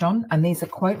touched on. And these are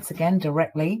quotes, again,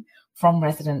 directly from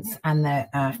residents and their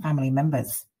family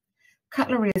members.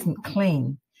 Cutlery isn't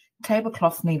clean.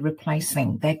 Tablecloths need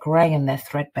replacing. They're grey and they're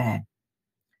threadbare.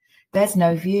 There's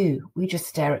no view. We just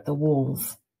stare at the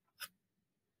walls.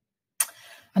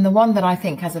 And the one that I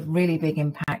think has a really big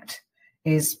impact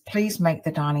is, please make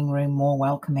the dining room more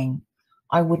welcoming.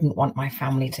 I wouldn't want my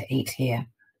family to eat here.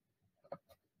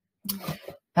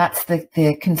 That's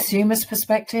the consumer's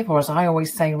perspective, or as I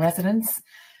always say, residents.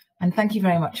 And thank you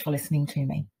very much for listening to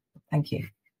me. Thank you.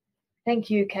 Thank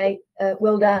you, Kate.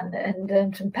 Well done,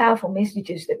 and some powerful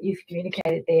messages that you've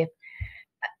communicated there.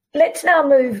 Let's now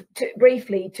move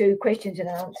briefly to questions and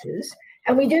answers.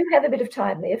 And we do have a bit of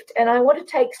time left, and I want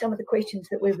to take some of the questions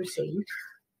that we've received.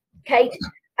 Kate,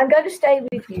 I'm going to stay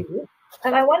with you,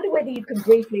 and I wonder whether you can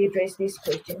briefly address this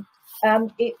question.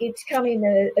 It's come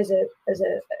in as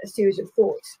a series of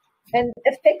thoughts, and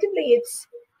effectively it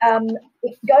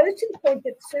goes to the point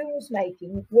that Sue was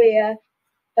making, where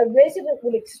a resident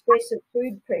will express a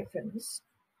food preference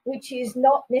which is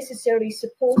not necessarily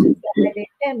supported by their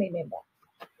family member,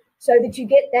 so that you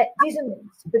get that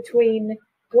dissonance between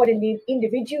what an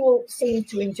individual seems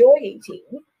to enjoy eating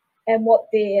and what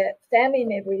their family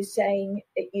member is saying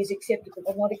is acceptable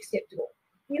or not acceptable.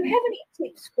 Do you have any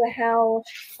tips for how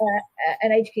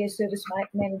an aged care service might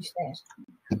manage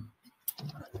that?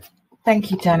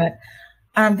 Thank you, Janet.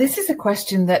 This is a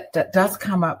question that does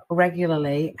come up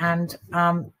regularly, and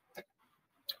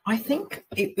I think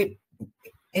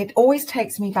it always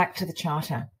takes me back to the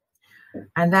Charter,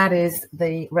 and that is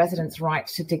the residents' right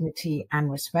to dignity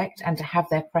and respect, and to have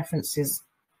their preferences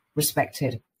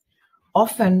respected.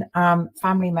 Often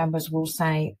family members will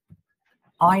say,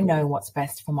 I know what's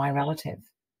best for my relative.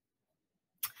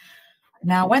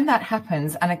 Now, when that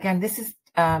happens, and again, this is,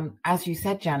 as you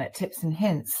said, Janet, tips and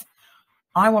hints,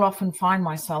 I will often find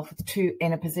myself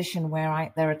in a position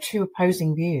where there are two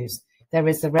opposing views. There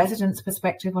is the residents'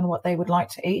 perspective on what they would like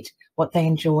to eat, what they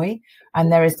enjoy, and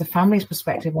there is the family's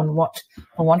perspective on what,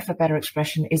 for want of a better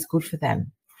expression, is good for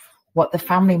them, what the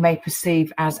family may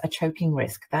perceive as a choking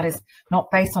risk. That is not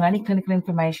based on any clinical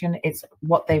information, it's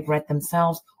what they've read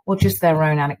themselves or just their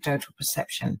own anecdotal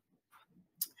perception.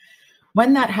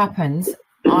 When that happens,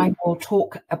 I will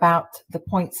talk about the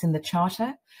points in the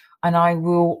charter, and I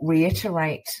will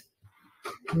reiterate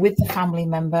with the family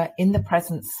member in the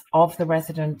presence of the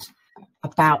resident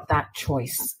about that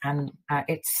choice. And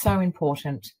it's so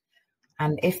important.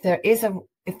 And if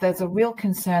there's a real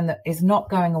concern that is not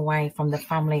going away from the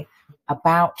family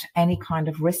about any kind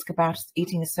of risk about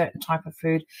eating a certain type of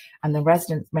food, and the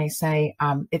resident may say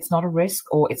it's not a risk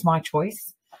or it's my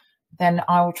choice, then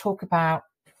I will talk about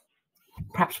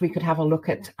perhaps we could have a look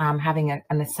at having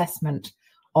an assessment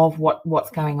of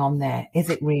what's going on there. Is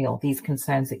it real, these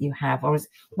concerns that you have, or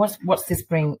what's this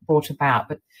brought about?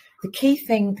 But the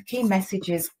key message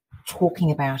is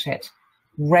talking about it,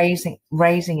 raising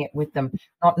it with them,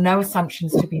 no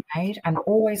assumptions to be made, and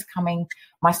always coming,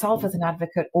 myself as an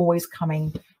advocate, always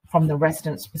coming from the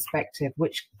resident's perspective,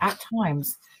 which at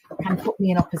times can put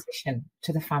me in opposition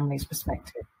to the family's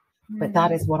perspective. But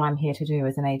that is what I'm here to do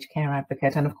as an aged care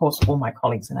advocate, and of course all my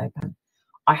colleagues in Open.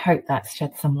 I hope that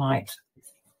shed some light.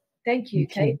 Thank you,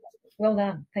 Kate. Well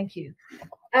done. Thank you.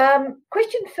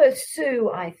 Question for Sue,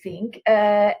 I think,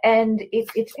 and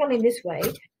it's coming this way.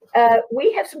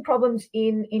 We have some problems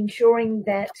in ensuring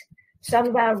that some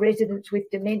of our residents with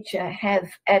dementia have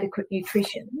adequate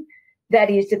nutrition. That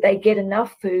is, that they get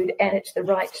enough food and it's the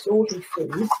right sort of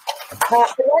food.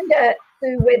 I wonder,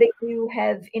 Sue, whether you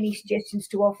have any suggestions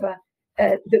to offer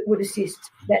that would assist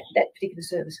that particular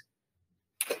service.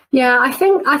 Yeah, I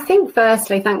think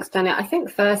firstly, thanks, Janet. I think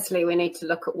firstly we need to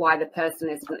look at why the person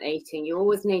isn't eating. You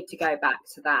always need to go back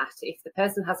to that. If the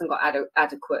person hasn't got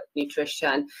adequate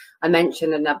nutrition, I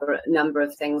mentioned a number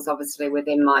of things obviously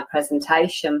within my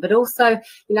presentation, but also,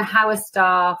 how are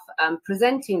staff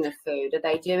presenting the food? Are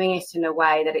they doing it in a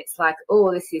way that it's like,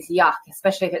 oh, this is yuck,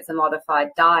 especially if it's a modified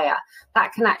diet?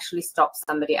 That can actually stop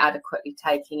somebody adequately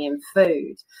taking in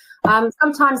food.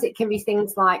 Sometimes it can be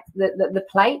things like the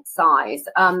plate size.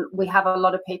 We have a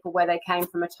lot of people where they came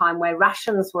from a time where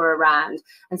rations were around.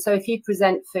 And so if you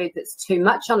present food that's too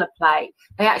much on a plate,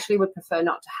 they actually would prefer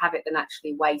not to have it than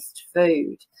actually waste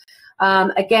food.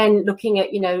 Again, looking at,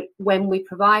 when we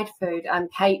provide food,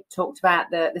 Kate talked about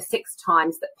the 6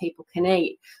 times that people can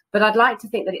eat. But I'd like to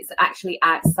think that it's actually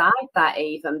outside that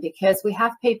even, because we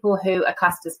have people who are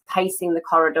classed as pacing the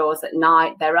corridors at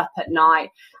night, they're up at night,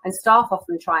 and staff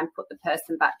often try and put the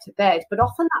person back to bed. But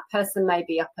often that person may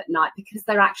be up at night because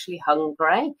they're actually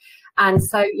hungry. And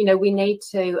so, we need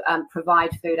to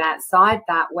provide food outside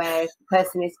that, where the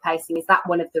person is pacing. Is that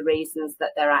one of the reasons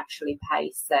that they're actually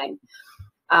pacing?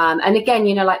 And again,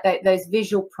 like those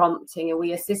visual prompting, are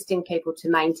we assisting people to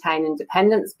maintain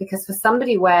independence? Because for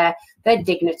somebody where their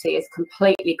dignity is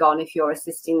completely gone, if you're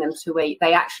assisting them to eat,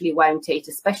 they actually won't eat,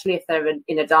 especially if they're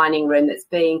in a dining room that's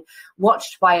being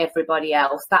watched by everybody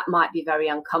else. That might be very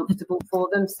uncomfortable for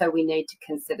them. So we need to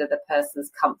consider the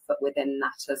person's comfort within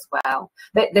that as well.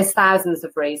 There's thousands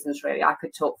of reasons, really. I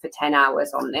could talk for 10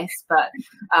 hours on this, but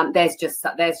there's just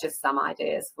some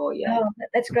ideas for you. Oh,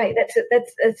 that's great.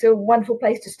 That's a wonderful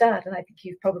place to start, and I think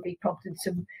you've probably prompted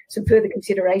some further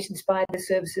considerations by the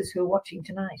services who are watching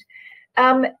tonight.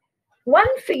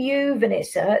 One for you,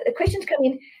 Vanessa. The question's come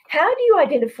in: how do you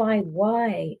identify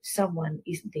why someone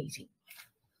isn't eating?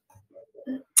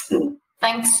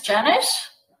 Thanks, Janet.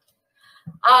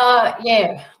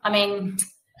 Yeah, I mean,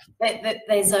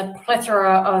 there's a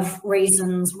plethora of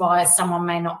reasons why someone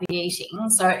may not be eating,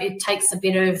 so it takes a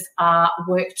bit of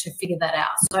work to figure that out.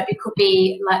 So it could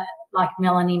be like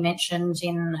Melanie mentioned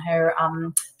in her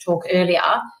talk earlier.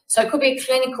 So it could be a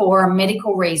clinical or a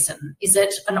medical reason. Is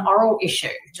it an oral issue?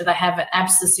 Do they have an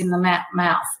abscess in the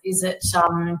mouth? Is it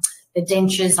the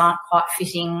dentures aren't quite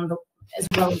fitting as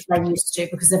well as they used to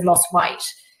because they've lost weight?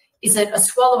 Is it a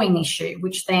swallowing issue,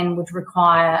 which then would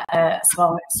require a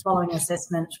swallowing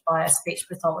assessment by a speech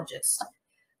pathologist?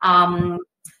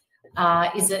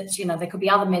 Is it, there could be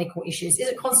other medical issues. Is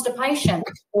it constipation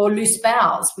or loose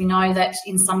bowels? We know that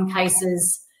in some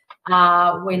cases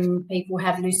when people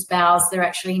have loose bowels, they're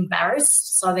actually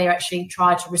embarrassed. So they actually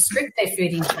try to restrict their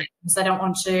food intake because they don't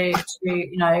want to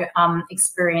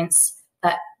experience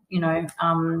that,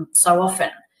 so often.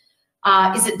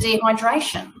 Is it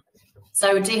dehydration?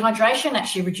 So dehydration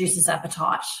actually reduces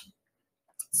appetite.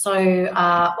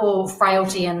 or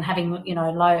frailty and having, you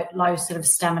know, low sort of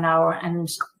stamina and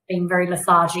being very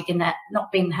lethargic in that, not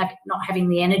having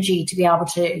the energy to be able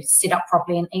to sit up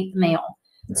properly and eat the meal.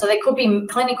 So there could be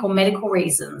clinical medical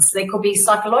reasons. There could be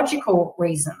psychological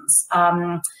reasons.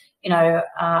 You know,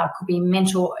 could be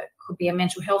a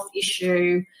mental health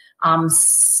issue.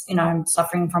 You know,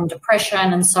 suffering from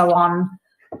depression and so on.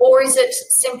 Or is it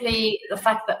simply the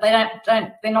fact that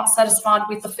they're not satisfied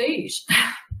with the food,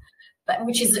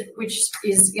 which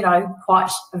is you know,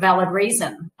 quite a valid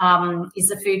reason. Is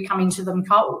the food coming to them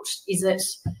cold? Is it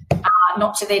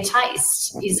not to their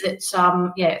taste? Is it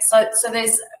yeah? So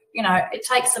there's, you know, it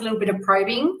takes a little bit of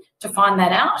probing to find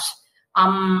that out.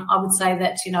 I would say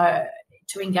that, you know,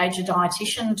 to engage a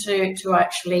dietitian to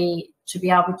actually to be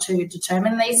able to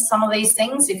determine some of these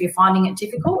things if you're finding it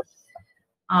difficult.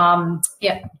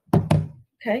 Yeah.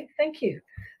 Okay, thank you.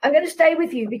 I'm going to stay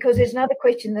with you because there's another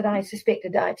question that I suspect a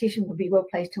dietitian would be well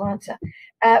placed to answer.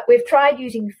 We've tried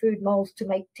using food molds to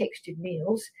make textured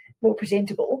meals more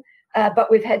presentable,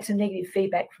 but we've had some negative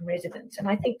feedback from residents, and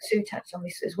I think Sue touched on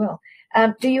this as well.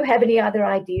 Do you have any other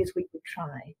ideas we could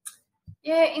try?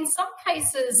 Yeah, in some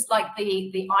cases, like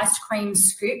the ice cream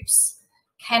scoops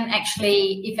can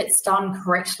actually, if it's done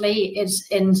correctly,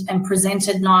 and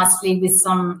presented nicely with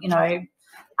some, you know,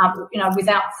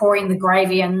 without pouring the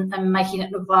gravy and making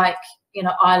it look like, you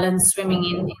know, islands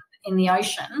swimming in the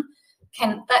ocean,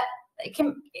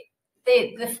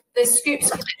 the scoops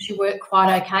can actually work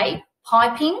quite okay.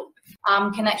 Piping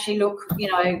can actually look, you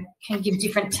know, can give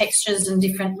different textures and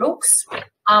different looks.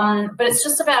 But it's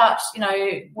just about, you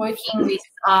know, working with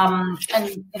and,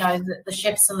 you know, the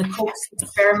chefs and the cooks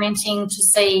experimenting to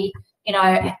see, you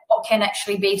know, what can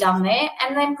actually be done there,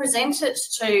 and then present it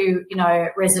to, you know,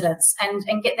 residents and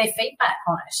get their feedback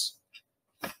on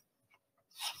it.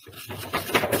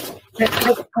 That's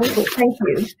wonderful. Thank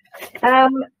you.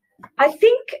 I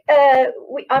think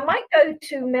I might go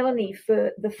to Melanie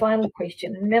for the final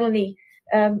question, and Melanie,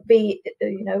 be,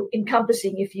 you know,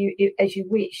 encompassing as you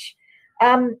wish.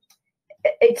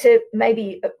 It's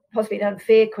maybe possibly an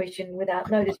unfair question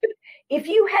without notice, but if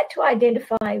you had to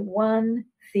identify one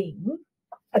thing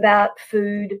about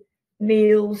food,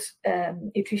 meals,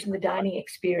 nutrition, the dining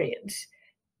experience,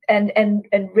 and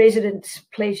residents'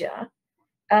 pleasure,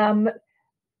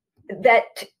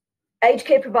 that aged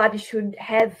care providers should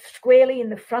have squarely in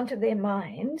the front of their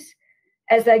minds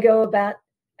as they go about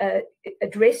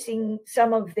addressing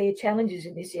some of their challenges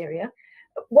in this area,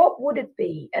 what would it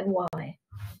be and why?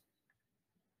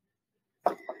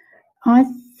 I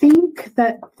think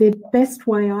that the best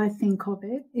way I think of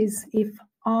it is if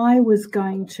I was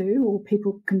going to, or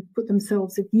people can put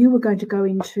themselves, if you were going to go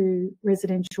into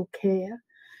residential care,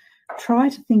 try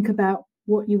to think about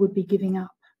what you would be giving up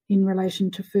in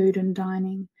relation to food and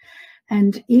dining.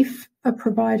 And if a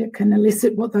provider can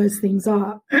elicit what those things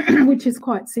are, which is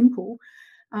quite simple,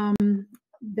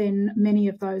 then many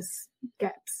of those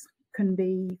gaps can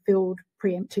be filled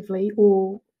preemptively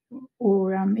or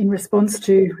in response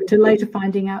to later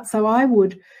finding out. So I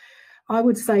would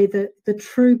say that the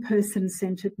true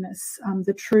person-centeredness,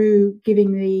 the true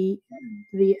giving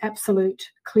the absolute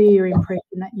clear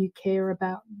impression that you care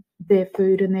about their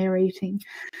food and their eating,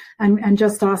 and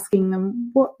just asking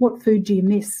them, what food do you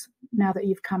miss now that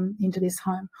you've come into this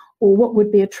home, or what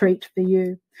would be a treat for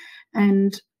you?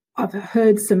 And I've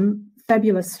heard some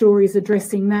fabulous stories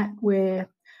addressing that, where,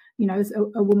 you know,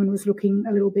 a woman was looking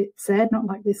a little bit sad, not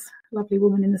like this lovely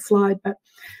woman in the slide, but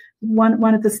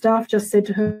one of the staff just said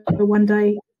to her one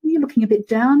day, "You're looking a bit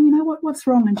down, you know, what's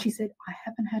wrong?" And she said, "I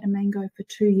haven't had a mango for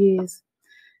 2 years."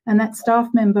 And that staff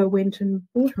member went and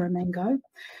bought her a mango,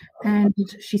 and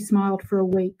she smiled for a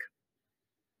week.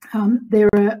 There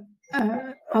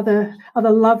are other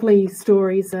lovely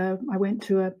stories. I went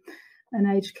to an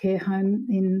aged care home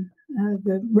in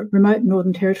the remote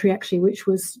Northern Territory, actually, which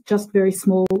was just very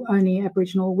small, only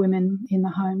Aboriginal women in the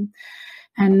home.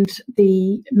 And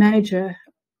the manager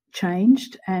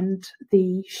changed, and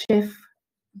the chef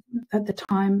at the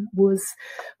time was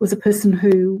a person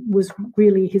who was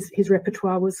really, his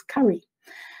repertoire was curry.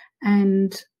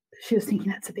 And she was thinking,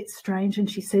 that's a bit strange.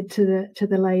 And she said to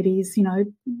the ladies, you know,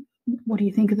 what do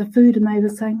you think of the food? And they were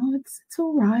saying, oh, it's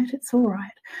all right, it's all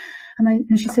right.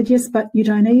 And she said, yes, but you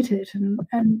don't eat it.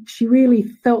 And she really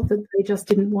felt that they just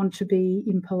didn't want to be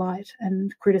impolite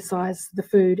and criticise the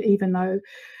food, even though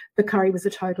the curry was a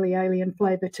totally alien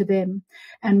flavour to them.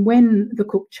 And when the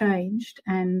cook changed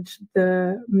and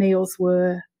the meals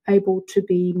were able to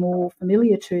be more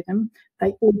familiar to them,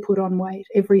 they all put on weight,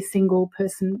 every single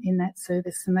person in that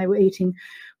service. And they were eating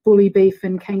bully beef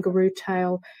and kangaroo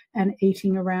tail and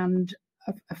eating around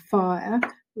a fire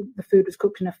the food was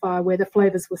cooked in a fire where the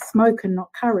flavours were smoke and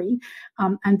not curry,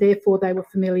 and therefore they were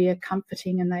familiar,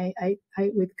 comforting, and they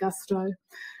ate with gusto.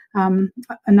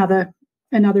 Another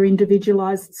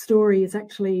individualised story is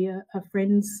actually a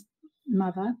friend's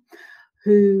mother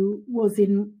who was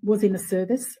in a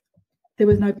service. There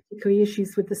was no particular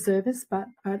issues with the service, but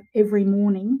every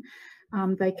morning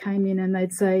they came in and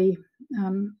they'd say,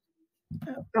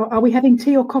 are we having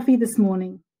tea or coffee this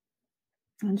morning?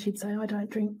 And she'd say, I don't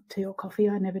drink tea or coffee.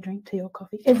 I never drink tea or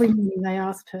coffee. Every morning they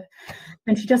asked her.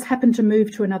 And she just happened to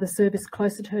move to another service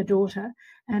closer to her daughter.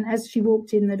 And as she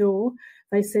walked in the door,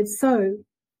 they said, so,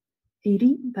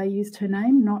 Edie, they used her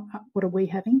name, not what are we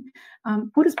having?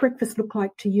 What does breakfast look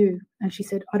like to you? And she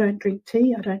said, I don't drink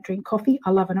tea, I don't drink coffee, I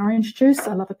love an orange juice,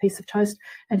 I love a piece of toast,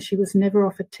 and she was never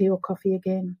offered tea or coffee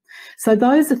again. So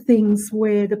those are things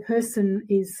where the person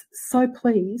is so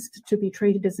pleased to be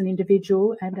treated as an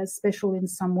individual and as special in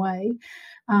some way,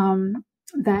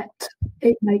 that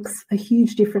it makes a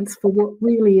huge difference for what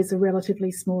really is a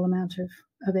relatively small amount of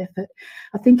effort.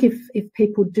 I think if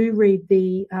people do read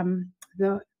the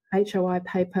HOI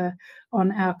paper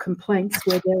on our complaints,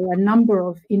 where there are a number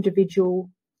of individual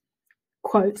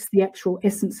quotes, the actual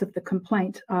essence of the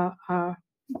complaint are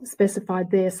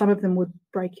specified there. Some of them would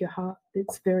break your heart.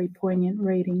 It's very poignant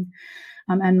reading,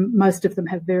 and most of them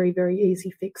have very, very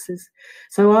easy fixes.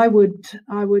 So I would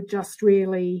just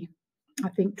really, I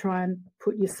think, try and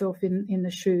put yourself in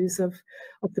the shoes of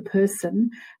the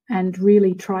person and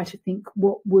really try to think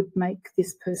what would make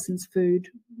this person's food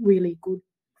really good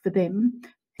for them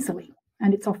easily.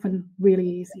 And it's often really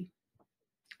easy.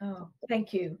 Oh,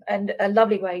 thank you. And a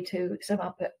lovely way to sum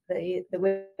up the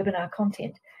webinar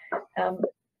content.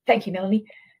 Thank you, Melanie.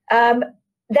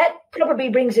 That probably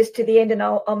brings us to the end, and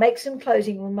I'll make some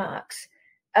closing remarks.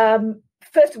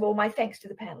 First of all, my thanks to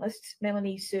the panellists,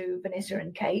 Melanie, Sue, Vanessa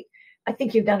and Kate. I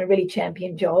think you've done a really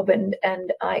champion job, and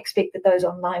I expect that those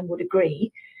online would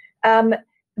agree.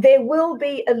 There will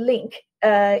be a link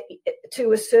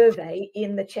to a survey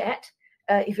in the chat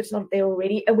if it's not there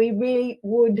already, and we really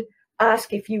would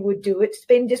ask if you would do it.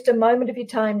 Spend just a moment of your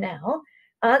time now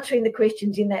answering the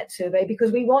questions in that survey,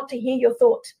 because we want to hear your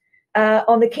thoughts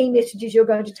on the key messages you're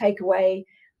going to take away,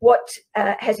 what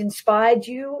has inspired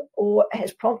you or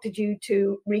has prompted you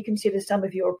to reconsider some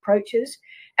of your approaches.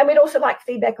 And we'd also like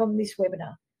feedback on this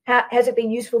webinar. Has it been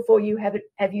useful for you?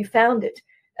 Have you found it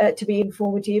to be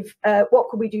informative? What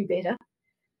could we do better?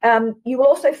 You will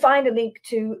also find a link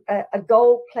to a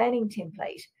goal planning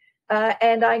template,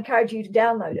 and I encourage you to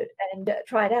download it and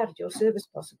try it out at your service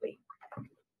possibly.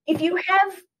 If you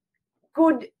have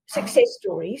good success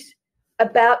stories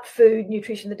about food,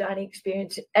 nutrition, the dining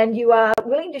experience, and you are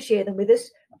willing to share them with us,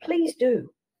 please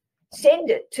do. Send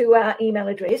it to our email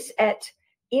address at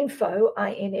info,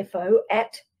 I-N-F-O,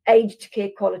 at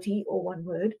agedcarequality, or one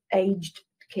word,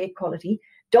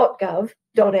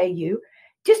 agedcarequality.gov.au.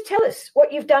 Just tell us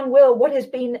what you've done well, what has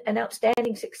been an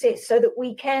outstanding success, so that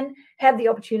we can have the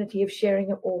opportunity of sharing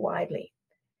it more widely.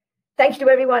 Thank you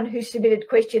to everyone who submitted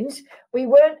questions. We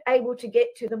weren't able to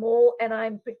get to them all, and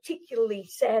I'm particularly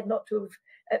sad not to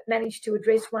have managed to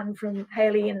address one from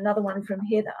Hayley and another one from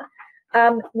Heather.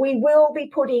 We will be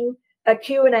putting a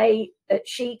Q&A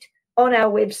sheet on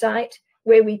our website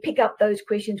where we pick up those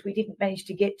questions we didn't manage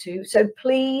to get to. So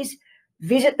please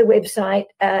visit the website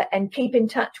and keep in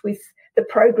touch with the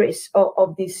progress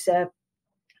of this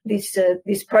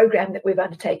program that we've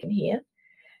undertaken here.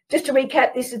 Just to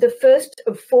recap, this is the first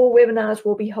of 4 webinars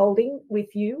we'll be holding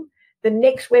with you. The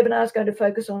next webinar is going to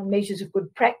focus on measures of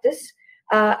good practice.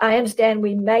 I understand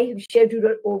we may have scheduled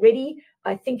it already.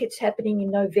 I think it's happening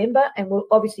in November, and we'll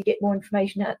obviously get more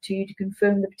information out to you to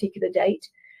confirm the particular date.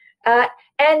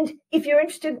 And if you're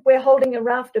interested, we're holding a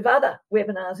raft of other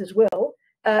webinars as well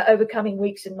over coming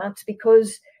weeks and months,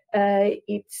 because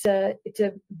it's a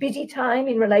busy time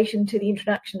in relation to the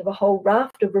introduction of a whole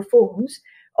raft of reforms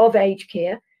of aged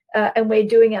care. And we're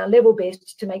doing our level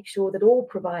best to make sure that all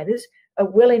providers are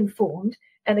well informed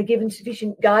and are given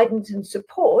sufficient guidance and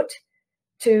support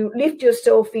to lift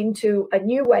yourself into a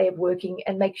new way of working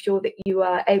and make sure that you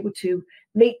are able to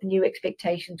meet the new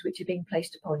expectations which are being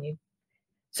placed upon you.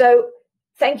 So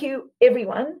thank you,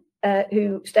 everyone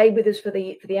who stayed with us for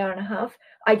the hour and a half.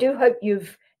 I do hope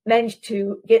you've managed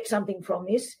to get something from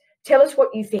this. Tell us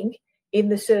what you think in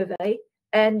the survey,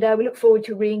 and we look forward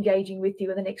to re-engaging with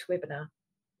you in the next webinar.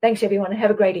 Thanks, everyone, and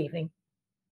have a great evening.